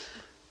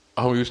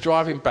 And we was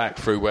driving back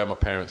through where my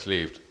parents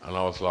lived and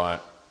I was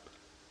like,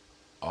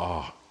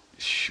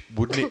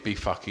 wouldn't it be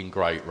fucking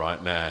great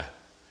right now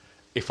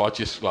if I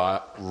just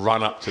like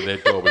run up to their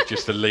door with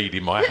just the lead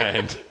in my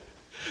hand,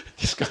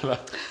 just go like,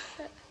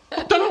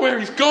 I don't know where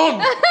he's gone.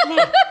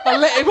 Look, I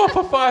let him off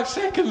for 5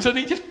 seconds and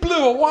he just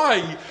blew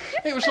away.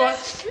 It was like,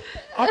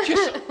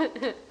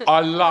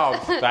 I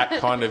love that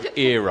kind of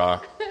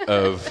era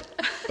of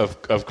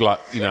like,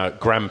 you know,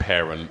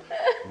 grandparent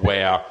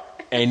where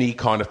any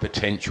kind of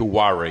potential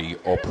worry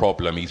or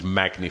problem is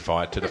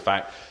magnified to the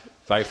fact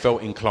they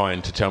felt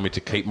inclined to tell me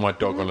to keep my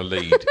dog on a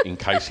lead in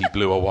case he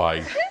blew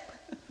away.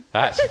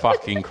 That's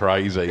fucking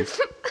crazy.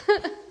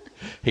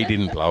 He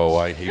didn't blow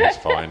away. He was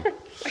fine.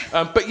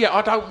 But yeah,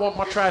 I don't want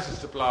my trousers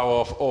to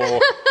blow off or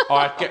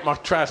I get my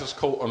trousers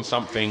caught on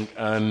something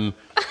and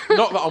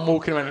not that I'm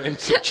walking around in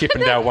some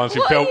Chippendale ones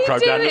with Velcro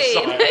down the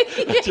side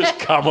and just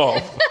come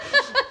off.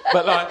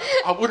 But like,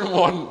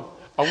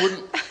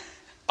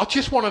 I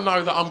just want to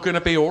know that I'm going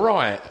to be all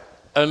right.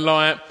 And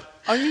like,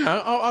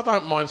 I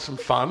don't mind some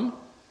fun.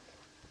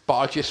 But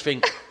I just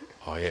think,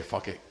 oh yeah, if I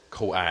get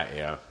caught out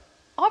here.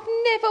 I've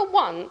never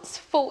once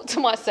thought to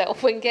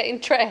myself when getting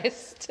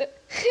dressed,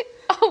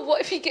 oh,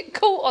 what if you get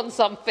caught on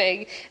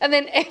something and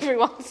then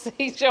everyone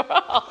sees your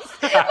ass?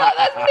 Like,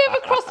 that's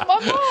never crossed my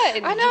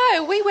mind. I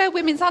know, we wear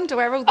women's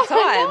underwear all the time.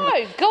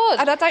 I know, God.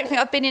 And I don't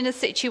think I've been in a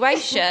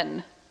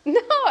situation. No.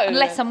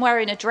 Unless I'm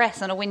wearing a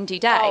dress on a windy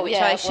day, Oh, which yeah,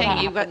 I well,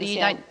 assume that you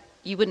happens,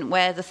 you wouldn't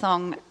wear the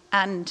thong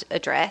and a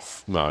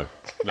dress No. at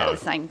the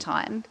same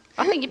time.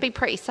 I think you'd be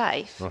pretty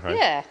safe. Okay.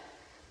 Yeah.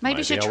 Maybe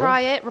you should I will.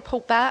 try it,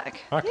 report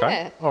back. Okay.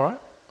 Yeah. All right.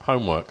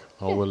 Homework.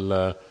 I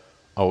will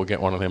I will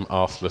get one of them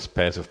arseless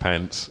pairs of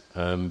pants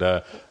and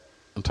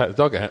take the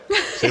dog out,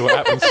 see what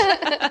happens.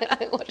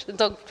 Watch the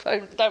dog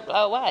don't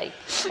blow away.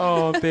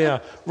 Oh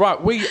dear.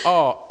 Right, we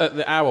are at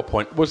the hour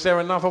point. Was there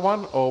another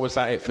one, or was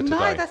that it for today?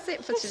 No, that's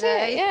it for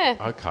today.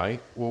 Yeah. Okay.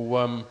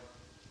 Well,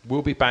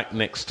 we'll be back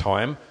next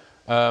time.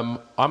 I'm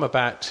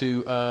about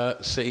to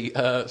see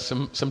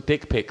some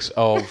dick pics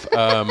of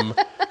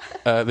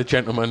the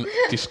gentleman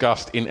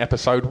discussed in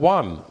episode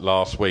 1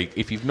 last week.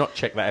 If you've not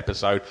checked that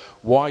episode,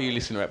 why are you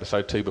listening to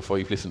episode 2 before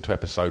you've listened to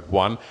episode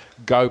 1?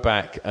 Go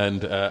back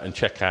and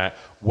check out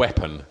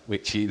Weapon,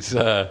 which is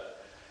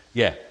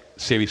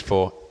series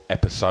 4,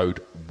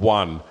 episode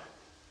 1.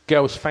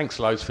 Girls, thanks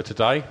loads for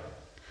today.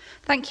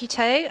 Thank you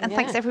too, and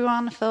thanks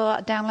everyone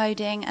for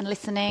downloading and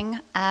listening,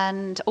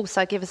 and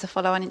also give us a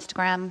follow on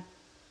Instagram,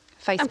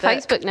 Facebook. And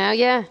Facebook now,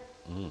 yeah.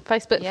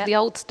 Facebook for the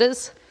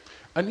oldsters.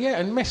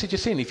 And message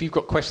us in if you've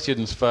got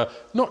questions for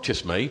not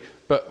just me,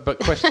 but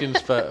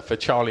questions for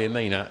Charlie and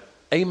Nina.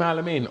 Email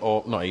them in,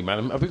 or not email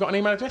them. Have we got an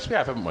email address? We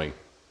have, haven't we?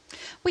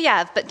 We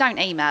have, but don't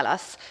email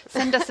us.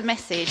 Send us a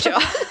message.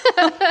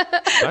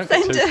 Don't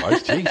get too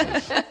close,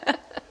 Jesus.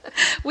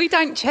 We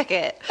don't check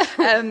it.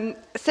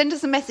 Send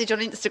us a message on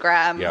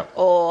Instagram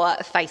or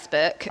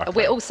Facebook. Okay.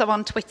 We're also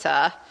on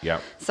Twitter. Yeah.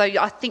 So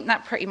I think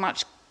that pretty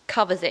much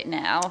covers it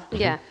now.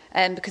 Yeah.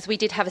 Because we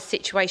did have a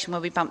situation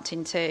where we bumped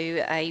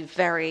into a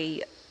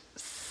very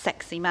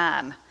sexy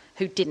man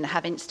who didn't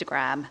have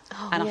Instagram.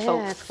 Oh, and I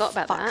thought, forgot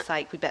about fuck's that.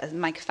 sake, we better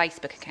make a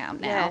Facebook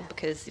account now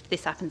because if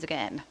this happens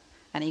again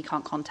and he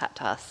can't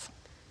contact us,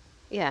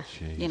 learn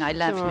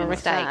from your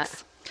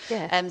mistakes.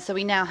 Yeah. So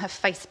we now have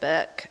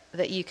Facebook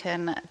that you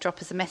can drop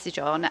us a message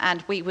on,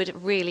 and we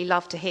would really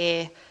love to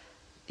hear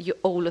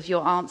all of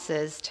your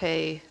answers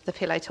to the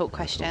Pillow Talk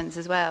questions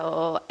as well,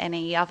 or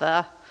any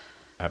other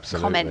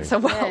comments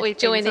on what we've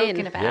been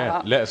talking about.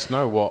 Yeah, let us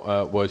know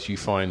what words you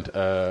find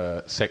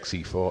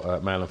sexy for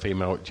male and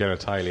female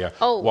genitalia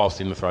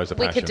whilst in the throes of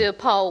passion. We could do a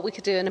poll. We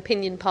could do an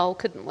opinion poll,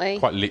 couldn't we?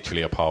 Quite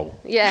literally a poll.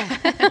 Yeah.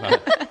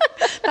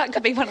 That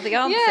could be one of the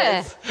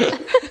answers. Yeah.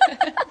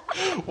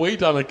 We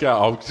done a go.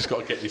 I've just got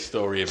to get this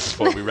story in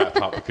before we wrap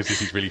up because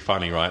this is really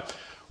funny, right?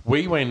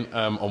 We went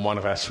on one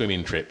of our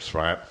swimming trips,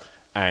 right?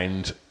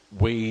 And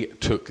we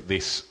took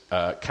this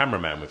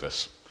cameraman with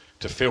us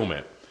to film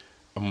it.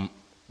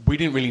 We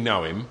didn't really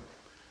know him.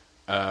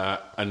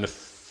 And the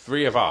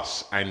three of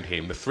us and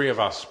him, the three of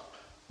us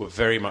were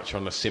very much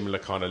on a similar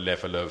kind of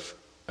level of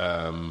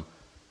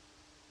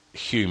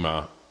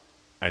humour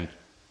and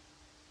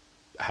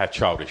how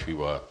childish we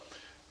were.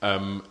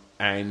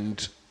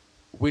 And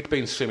we'd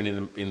been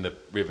swimming in the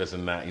rivers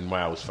and that in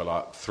Wales for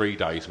like 3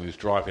 days, and we was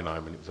driving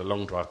home, and it was a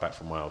long drive back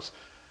from Wales.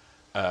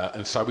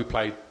 And so we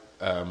played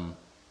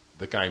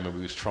the game, and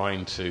we was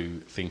trying to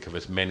think of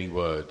as many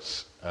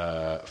words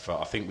for,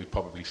 I think we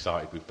probably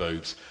started with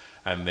boobs,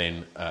 and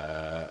then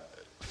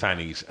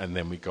fannies, and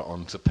then we got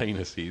on to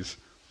penises.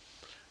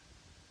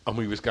 And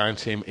we was going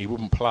to him, he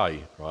wouldn't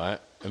play, right?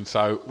 And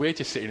so we're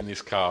just sitting in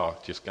this car,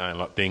 just going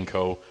like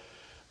Dinkle,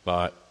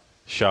 like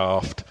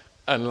Shaft,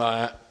 and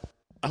I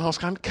was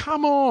going,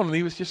 come on. And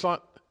he was just like,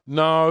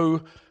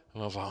 no.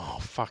 And I was like, oh,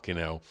 fucking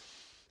hell.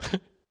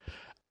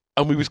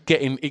 And we was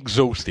getting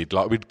exhausted.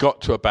 Like, we'd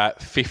got to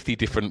about 50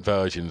 different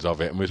versions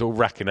of it, and we was all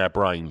racking our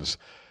brains.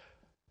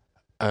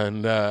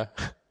 And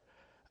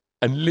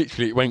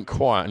literally it went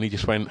quiet, and he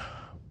just went,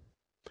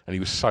 and he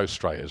was so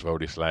straight as well,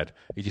 this lad.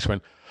 He just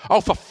went,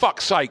 oh, for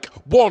fuck's sake,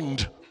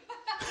 wand.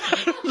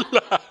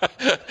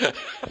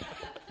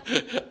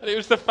 And it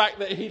was the fact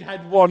that he'd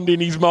had wand in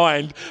his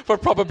mind for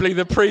probably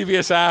the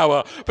previous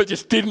hour, but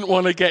just didn't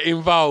want to get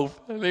involved.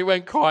 And he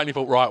went quiet, and he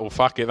thought, right, well,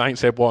 fuck it, they ain't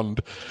said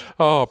wand.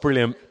 Oh,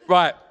 brilliant.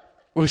 Right,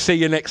 we'll see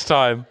you next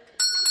time.